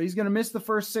be. So he's going to miss the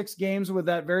first 6 games with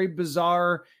that very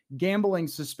bizarre gambling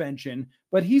suspension,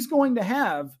 but he's going to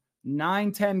have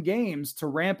 9-10 games to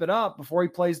ramp it up before he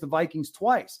plays the Vikings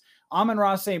twice.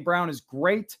 Amon-Ra St. Brown is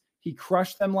great. He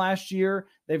crushed them last year.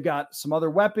 They've got some other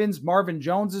weapons. Marvin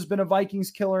Jones has been a Vikings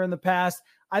killer in the past.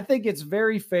 I think it's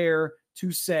very fair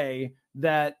to say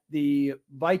that the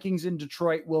Vikings in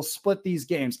Detroit will split these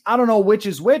games. I don't know which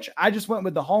is which. I just went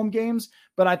with the home games,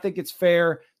 but I think it's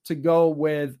fair to go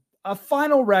with a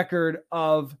final record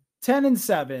of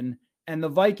 10-7 and the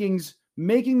Vikings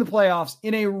making the playoffs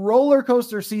in a roller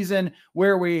coaster season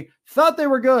where we thought they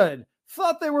were good,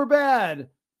 thought they were bad,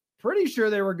 pretty sure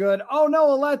they were good. Oh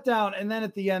no, a letdown. And then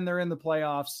at the end, they're in the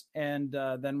playoffs, and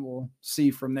then we'll see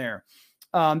from there.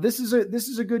 This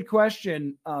is a good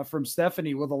question from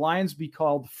Stephanie. Will the Lions be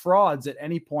called frauds at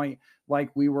any point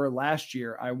like we were last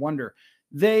year? I wonder.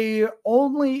 What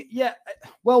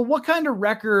kind of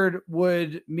record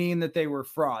would mean that they were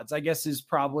frauds, I guess, is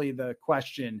probably the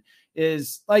question.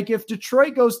 Is like if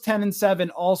Detroit goes 10-7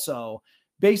 also,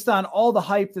 based on all the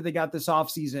hype that they got this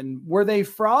offseason, were they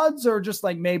frauds or just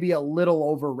like maybe a little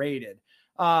overrated?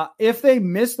 If they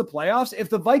miss the playoffs, if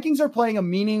the Vikings are playing a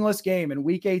meaningless game in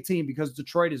week 18 because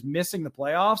Detroit is missing the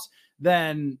playoffs,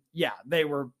 then yeah, they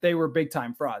were big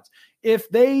time frauds. If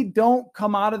they don't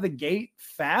come out of the gate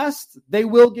fast, they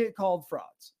will get called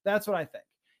frauds. That's what I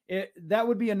think. That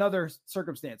would be another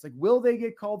circumstance. Like, will they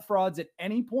get called frauds at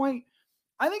any point?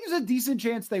 I think there's a decent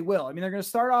chance they will. I mean, they're going to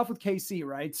start off with KC,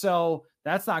 right? So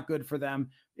that's not good for them.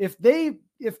 If they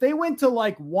went to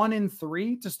like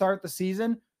 1-3 to start the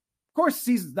season, of course, the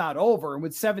season's not over. And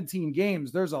with 17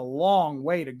 games, there's a long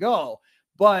way to go.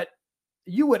 But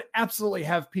you would absolutely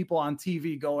have people on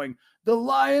TV going, the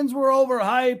Lions were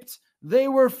overhyped. They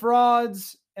were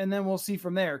frauds. And then we'll see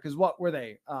from there. Because what were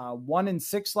they?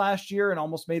 1-6 last year and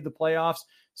almost made the playoffs.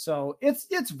 So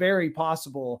it's very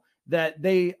possible that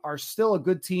they are still a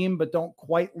good team, but don't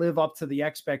quite live up to the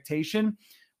expectation.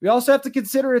 We also have to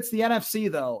consider it's the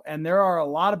NFC, though. And there are a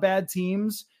lot of bad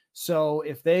teams. So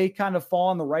if they kind of fall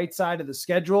on the right side of the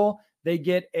schedule, they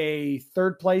get a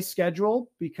third place schedule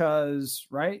because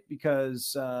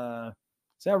is that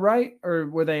right? Or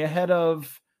were they ahead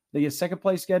of the second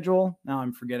place schedule? Now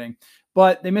I'm forgetting,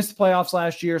 but they missed the playoffs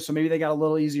last year. So maybe they got a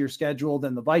little easier schedule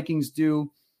than the Vikings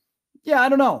do. Yeah, I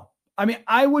don't know. I mean,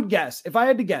 I would guess, if I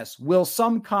had to guess, will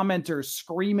some commenter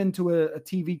scream into a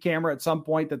TV camera at some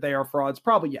point that they are frauds?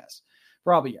 Probably yes.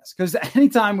 Probably yes. Because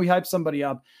anytime we hype somebody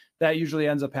up, that usually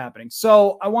ends up happening.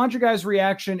 So I want your guys'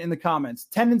 reaction in the comments.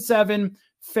 10-7,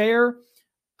 fair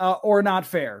or not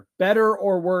fair? Better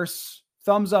or worse?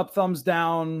 Thumbs up, thumbs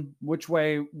down. Which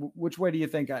way do you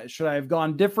think should I have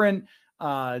gone different?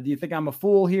 Do you think I'm a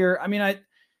fool here? I mean,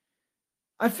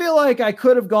 I feel like I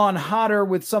could have gone hotter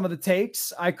with some of the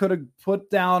takes. I could have put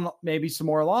down maybe some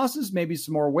more losses, maybe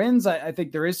some more wins. I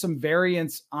think there is some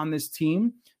variance on this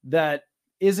team that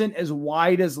isn't as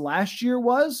wide as last year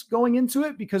was going into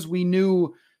it because we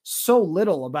knew so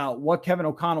little about what Kevin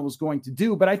O'Connell was going to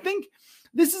do. But I think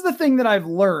this is the thing that I've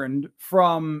learned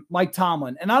from Mike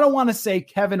Tomlin. And I don't want to say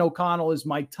Kevin O'Connell is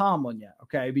Mike Tomlin yet,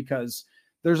 okay, because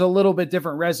there's a little bit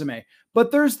different resume. But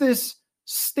there's this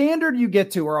standard you get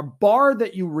to, or a bar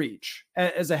that you reach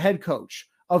as a head coach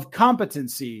of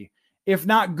competency, if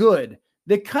not good,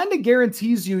 that kind of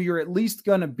guarantees you're at least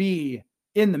going to be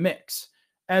in the mix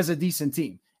as a decent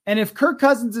team. And if Kirk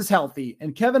Cousins is healthy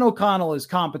and Kevin O'Connell is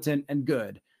competent and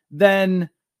good, then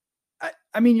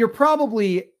I mean, you're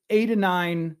probably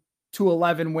 8-9 to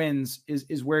 11 wins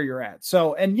is where you're at.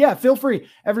 So, and yeah, feel free,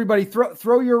 everybody,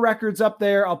 throw your records up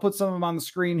there. I'll put some of them on the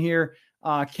screen here.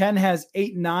 Ken has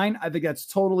 8-9. I think that's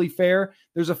totally fair.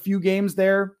 There's a few games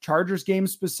there, Chargers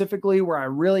games specifically, where I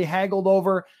really haggled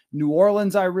over. New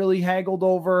Orleans, I really haggled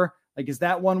over. Like, is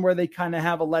that one where they kind of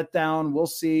have a letdown? We'll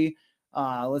see.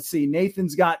 Let's see.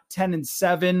 Nathan's got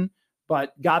 10-7,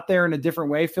 but got there in a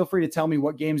different way. Feel free to tell me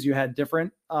what games you had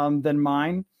different than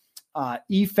mine.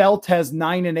 E Felt has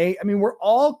 9-8. I mean, we're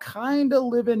all kind of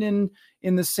living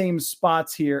in the same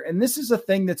spots here. And this is a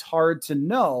thing that's hard to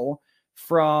know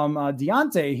from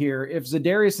Deontay here. If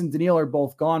Za'Darius and Daniil are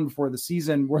both gone before the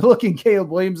season, we're looking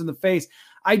Caleb Williams in the face.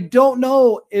 I don't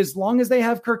know. As long as they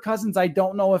have Kirk Cousins, I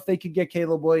don't know if they could get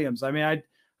Caleb Williams. I mean,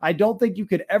 I don't think you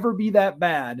could ever be that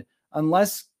bad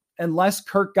unless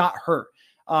Kirk got hurt.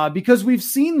 Because we've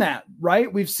seen that,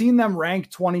 right? We've seen them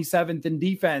rank 27th in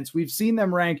defense. We've seen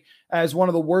them rank as one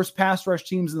of the worst pass rush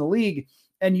teams in the league,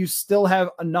 and you still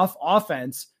have enough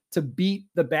offense to beat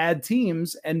the bad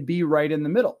teams and be right in the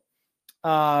middle.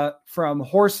 From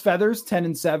Horse Feathers,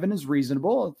 10-7 is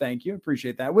reasonable. Thank you.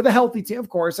 Appreciate that. With a healthy team, of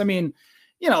course. I mean,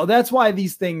 that's why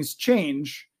these things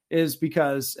change, is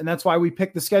because, and that's why we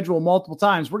pick the schedule multiple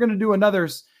times. We're going to do another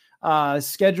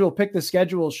pick the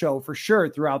schedule show for sure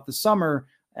throughout the summer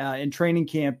in training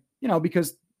camp,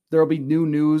 because there'll be new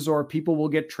news or people will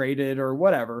get traded or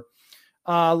whatever.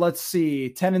 Let's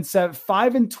see, 10-7,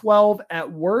 5-12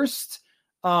 at worst.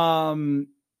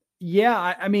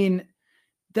 Yeah, I mean,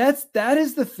 that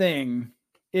is the thing,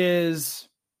 is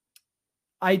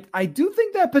I do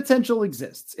think that potential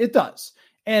exists. It does.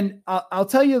 And I'll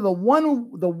tell you the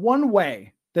one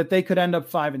way that they could end up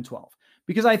 5-12,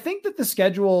 because I think that the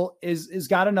schedule is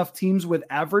got enough teams with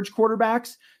average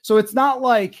quarterbacks. So it's not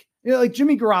like, like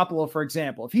Jimmy Garoppolo, for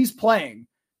example, if he's playing,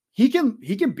 he can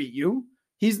beat you.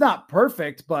 He's not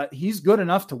perfect, but he's good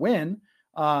enough to win.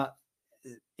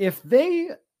 If they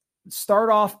start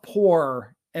off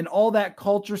poor and all that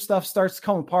culture stuff starts to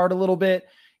come apart a little bit,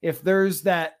 if there's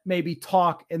that maybe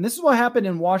talk, and this is what happened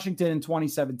in Washington in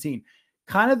 2017,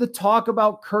 kind of the talk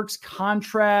about Kirk's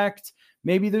contract,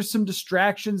 maybe there's some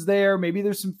distractions there, maybe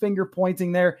there's some finger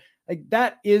pointing there. Like,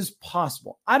 that is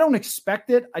possible. I don't expect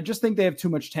it. I just think they have too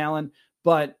much talent,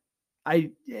 but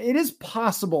it is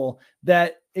possible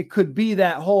that it could be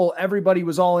that whole everybody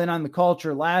was all in on the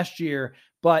culture last year,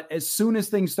 but as soon as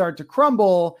things start to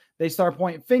crumble, they start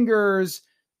pointing fingers.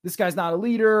 This guy's not a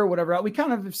leader, whatever. We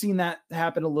kind of have seen that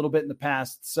happen a little bit in the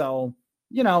past. So,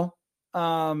 5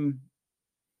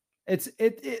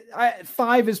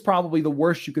 is probably the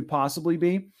worst you could possibly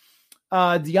be.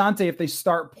 Deontay, if they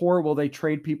start poor, will they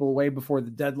trade people away before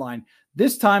the deadline?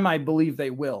 This time, I believe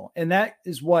they will. And that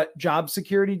is what job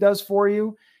security does for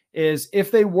you, is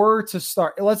if they were to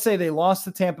start, let's say they lost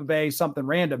to Tampa Bay, something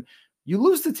random. You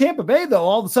lose to Tampa Bay, though,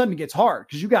 all of a sudden it gets hard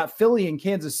because you got Philly and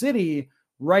Kansas City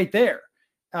right there.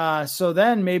 So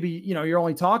then maybe, you're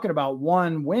only talking about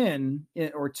 1 win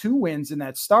or 2 wins in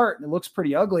that start, and it looks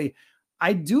pretty ugly.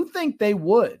 I do think they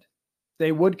would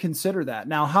consider that.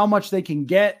 Now, how much they can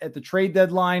get at the trade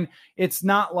deadline, it's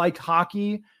not like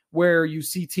hockey where you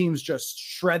see teams just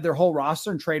shred their whole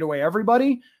roster and trade away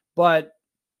everybody. But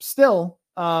still,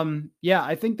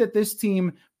 I think that this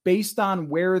team, based on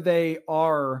where they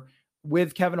are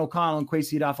with Kevin O'Connell and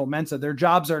Kwesi Adofo-Mensah, their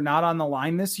jobs are not on the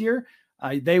line this year.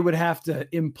 They would have to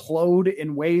implode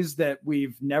in ways that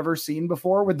we've never seen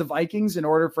before with the Vikings in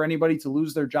order for anybody to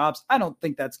lose their jobs. I don't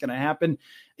think that's going to happen.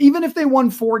 Even if they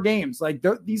won 4 games, like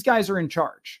these guys are in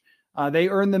charge. They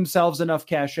earned themselves enough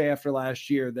cachet after last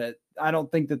year that I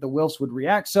don't think that the Wilfs would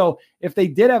react. So if they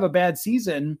did have a bad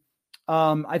season,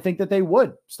 I think that they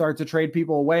would start to trade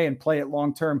people away and play it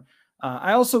long-term.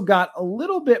 I also got a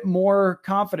little bit more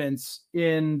confidence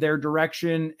in their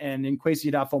direction and in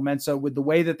Kwesi Adofo-Mensah with the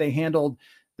way that they handled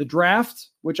the draft,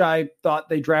 which I thought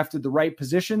they drafted the right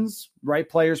positions, right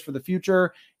players for the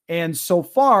future. And so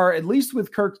far, at least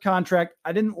with Kirk's contract,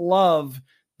 I didn't love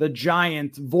the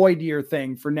giant void year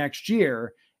thing for next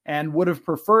year and would have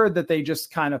preferred that they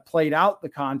just kind of played out the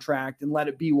contract and let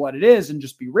it be what it is and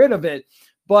just be rid of it.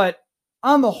 But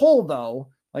on the whole, though,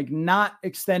 like not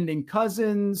extending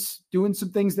Cousins, doing some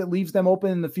things that leaves them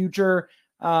open in the future.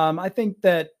 I think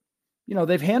that,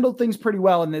 they've handled things pretty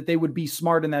well and that they would be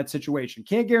smart in that situation.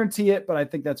 Can't guarantee it, but I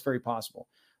think that's very possible.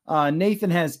 Nathan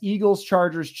has Eagles,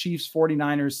 Chargers, Chiefs,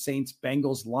 49ers, Saints,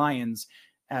 Bengals, Lions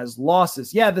as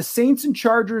losses. Yeah, the Saints and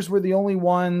Chargers were the only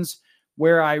ones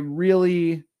where I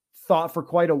really thought for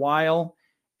quite a while.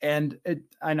 And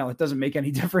I know it doesn't make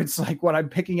any difference like what I'm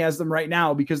picking as them right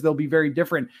now because they'll be very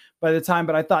different by the time,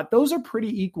 but I thought those are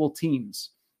pretty equal teams.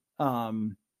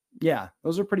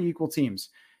 Those are pretty equal teams.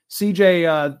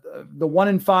 CJ, the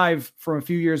 1-5 from a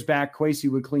few years back,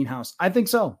 Kwesi would clean house. I think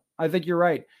so. I think you're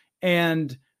right.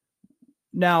 And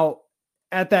now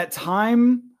at that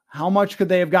time, how much could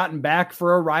they have gotten back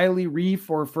for a Riley Reif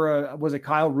or was it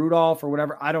Kyle Rudolph or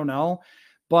whatever? I don't know,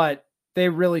 but they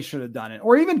really should have done it.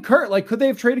 Or even Kirk, like, could they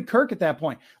have traded Kirk at that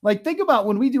point? Like, think about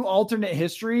when we do alternate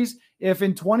histories, if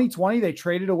in 2020 they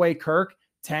traded away Kirk,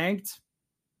 tanked,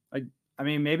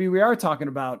 maybe we are talking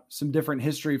about some different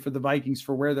history for the Vikings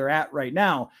for where they're at right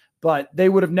now, but they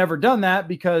would have never done that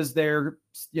because their,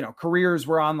 careers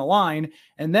were on the line.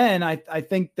 And then I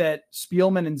think that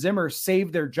Spielman and Zimmer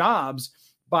saved their jobs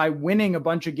by winning a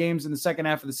bunch of games in the second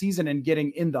half of the season and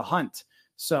getting in the hunt.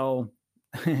 So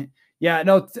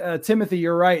Timothy,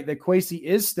 you're right. That Kwesi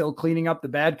is still cleaning up the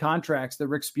bad contracts that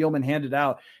Rick Spielman handed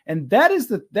out. And that is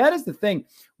the thing.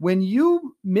 When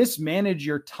you mismanage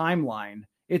your timeline,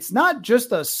 it's not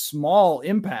just a small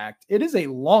impact. It is a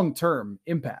long-term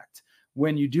impact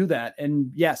when you do that. And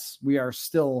yes, we are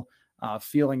still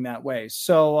feeling that way.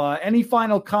 So any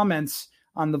final comments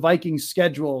on the Vikings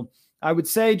schedule? I would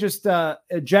say just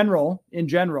in general,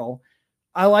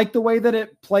 I like the way that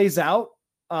it plays out.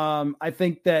 I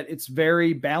think that it's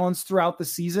very balanced throughout the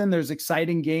season. There's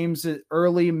exciting games at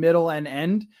early, middle, and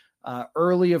end.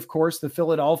 Early, of course, the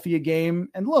Philadelphia game.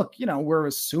 And look, we're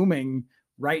assuming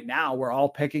right now we're all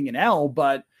picking an L,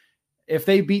 but if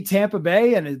they beat Tampa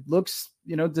Bay and it looks,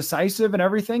 decisive and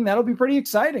everything, that'll be pretty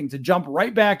exciting to jump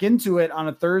right back into it on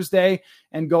a Thursday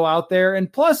and go out there.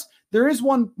 And plus, there is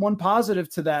one positive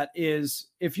to that is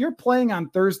if you're playing on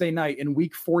Thursday night in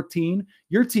week 14,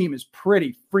 your team is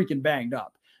pretty freaking banged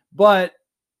up. But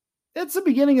it's the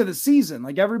beginning of the season.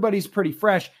 Like everybody's pretty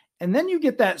fresh. And then you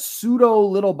get that pseudo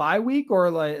little bye week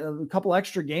or like a couple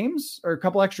extra games or a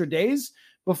couple extra days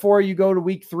before you go to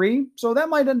week 3. So that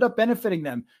might end up benefiting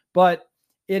them. But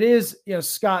it is,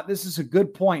 Scott, this is a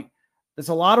good point. It's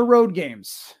a lot of road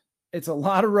games.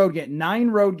 9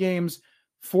 road games,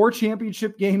 4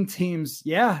 championship game teams.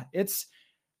 Yeah, it's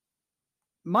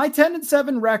my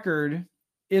 10-7 record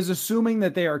is assuming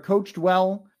that they are coached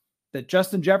well, that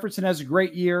Justin Jefferson has a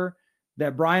great year,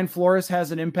 that Brian Flores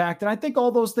has an impact. And I think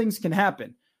all those things can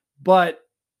happen. But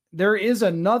there is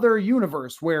another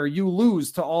universe where you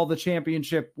lose to all the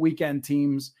championship weekend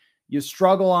teams. You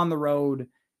struggle on the road.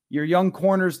 Your young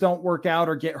corners don't work out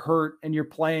or get hurt, and you're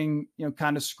playing,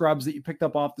 kind of scrubs that you picked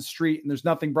up off the street, and there's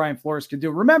nothing Brian Flores can do.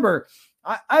 Remember,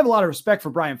 I have a lot of respect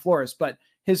for Brian Flores, but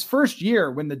his first year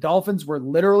when the Dolphins were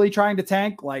literally trying to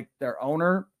tank, like their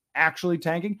owner actually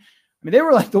tanking, they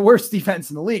were like the worst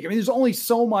defense in the league. There's only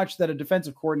so much that a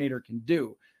defensive coordinator can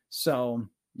do. So,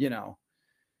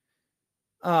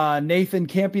 Nathan,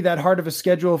 can't be that hard of a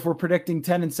schedule if we're predicting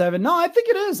 10-7. No, I think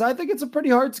it is. I think it's a pretty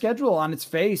hard schedule on its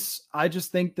face. I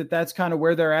just think that that's kind of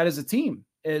where they're at as a team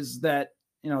is that,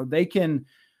 they can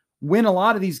win a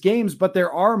lot of these games, but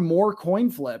there are more coin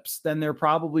flips than there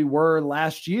probably were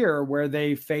last year where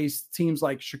they faced teams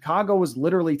like Chicago was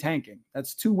literally tanking.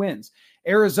 That's 2 wins.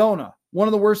 Arizona, one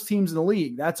of the worst teams in the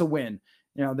league. That's a win.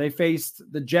 They faced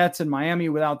the Jets and Miami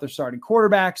without their starting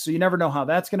quarterback, so you never know how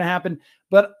that's going to happen.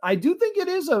 But I do think it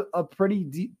is a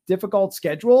pretty difficult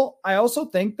schedule. I also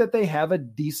think that they have a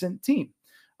decent team.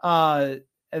 They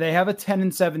have a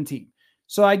 10-7 team.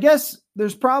 So I guess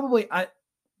there's probably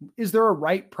is there a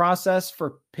right process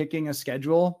for picking a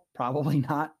schedule? Probably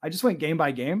not. I just went game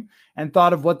by game and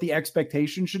thought of what the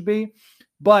expectation should be.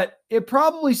 But it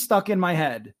probably stuck in my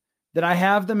head that I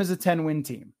have them as a 10-win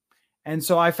team. And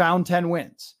so I found 10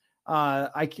 wins.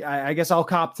 I guess I'll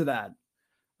cop to that.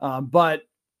 But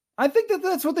I think that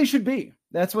that's what they should be.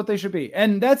 That's what they should be.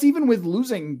 And that's even with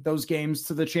losing those games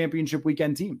to the championship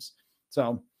weekend teams.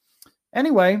 So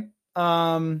anyway,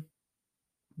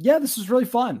 yeah, this is really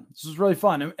fun. This is really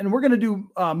fun. And we're going to do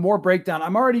more breakdown.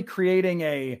 I'm already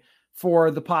creating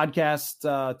for the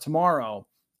podcast tomorrow,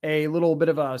 a little bit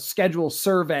of a schedule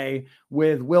survey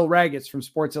with Will Raggets from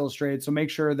Sports Illustrated. So make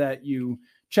sure that you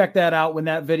check that out when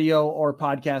that video or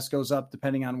podcast goes up,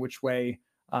 depending on which way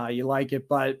you like it.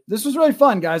 But this was really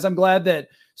fun, guys. I'm glad that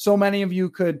so many of you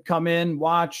could come in,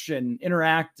 watch, and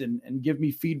interact and give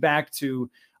me feedback to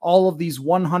all of these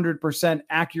 100%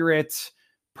 accurate,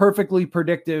 perfectly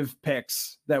predictive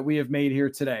picks that we have made here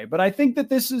today. But I think that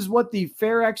this is what the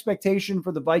fair expectation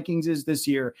for the Vikings is this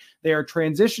year. They are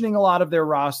transitioning a lot of their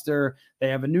roster. They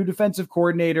have a new defensive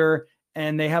coordinator,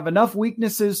 and they have enough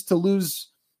weaknesses to lose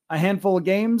a handful of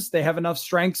games. They have enough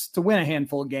strengths to win a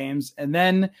handful of games. And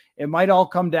then it might all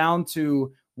come down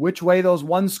to which way those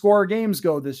one-score games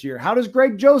go this year. How does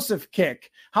Greg Joseph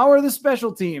kick? How are the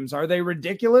special teams? Are they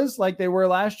ridiculous like they were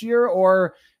last year?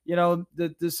 Or,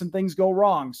 does some things go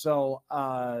wrong? So,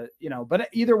 but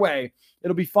either way,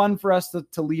 it'll be fun for us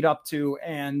to lead up to,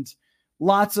 and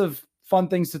lots of fun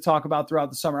things to talk about throughout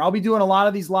the summer. I'll be doing a lot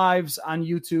of these lives on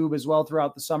YouTube as well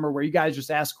throughout the summer, where you guys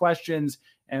just ask questions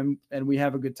and we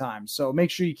have a good time. So make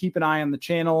sure you keep an eye on the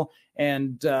channel,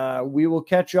 and we will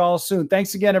catch you all soon.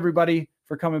 Thanks again, everybody,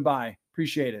 for coming by.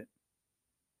 Appreciate it.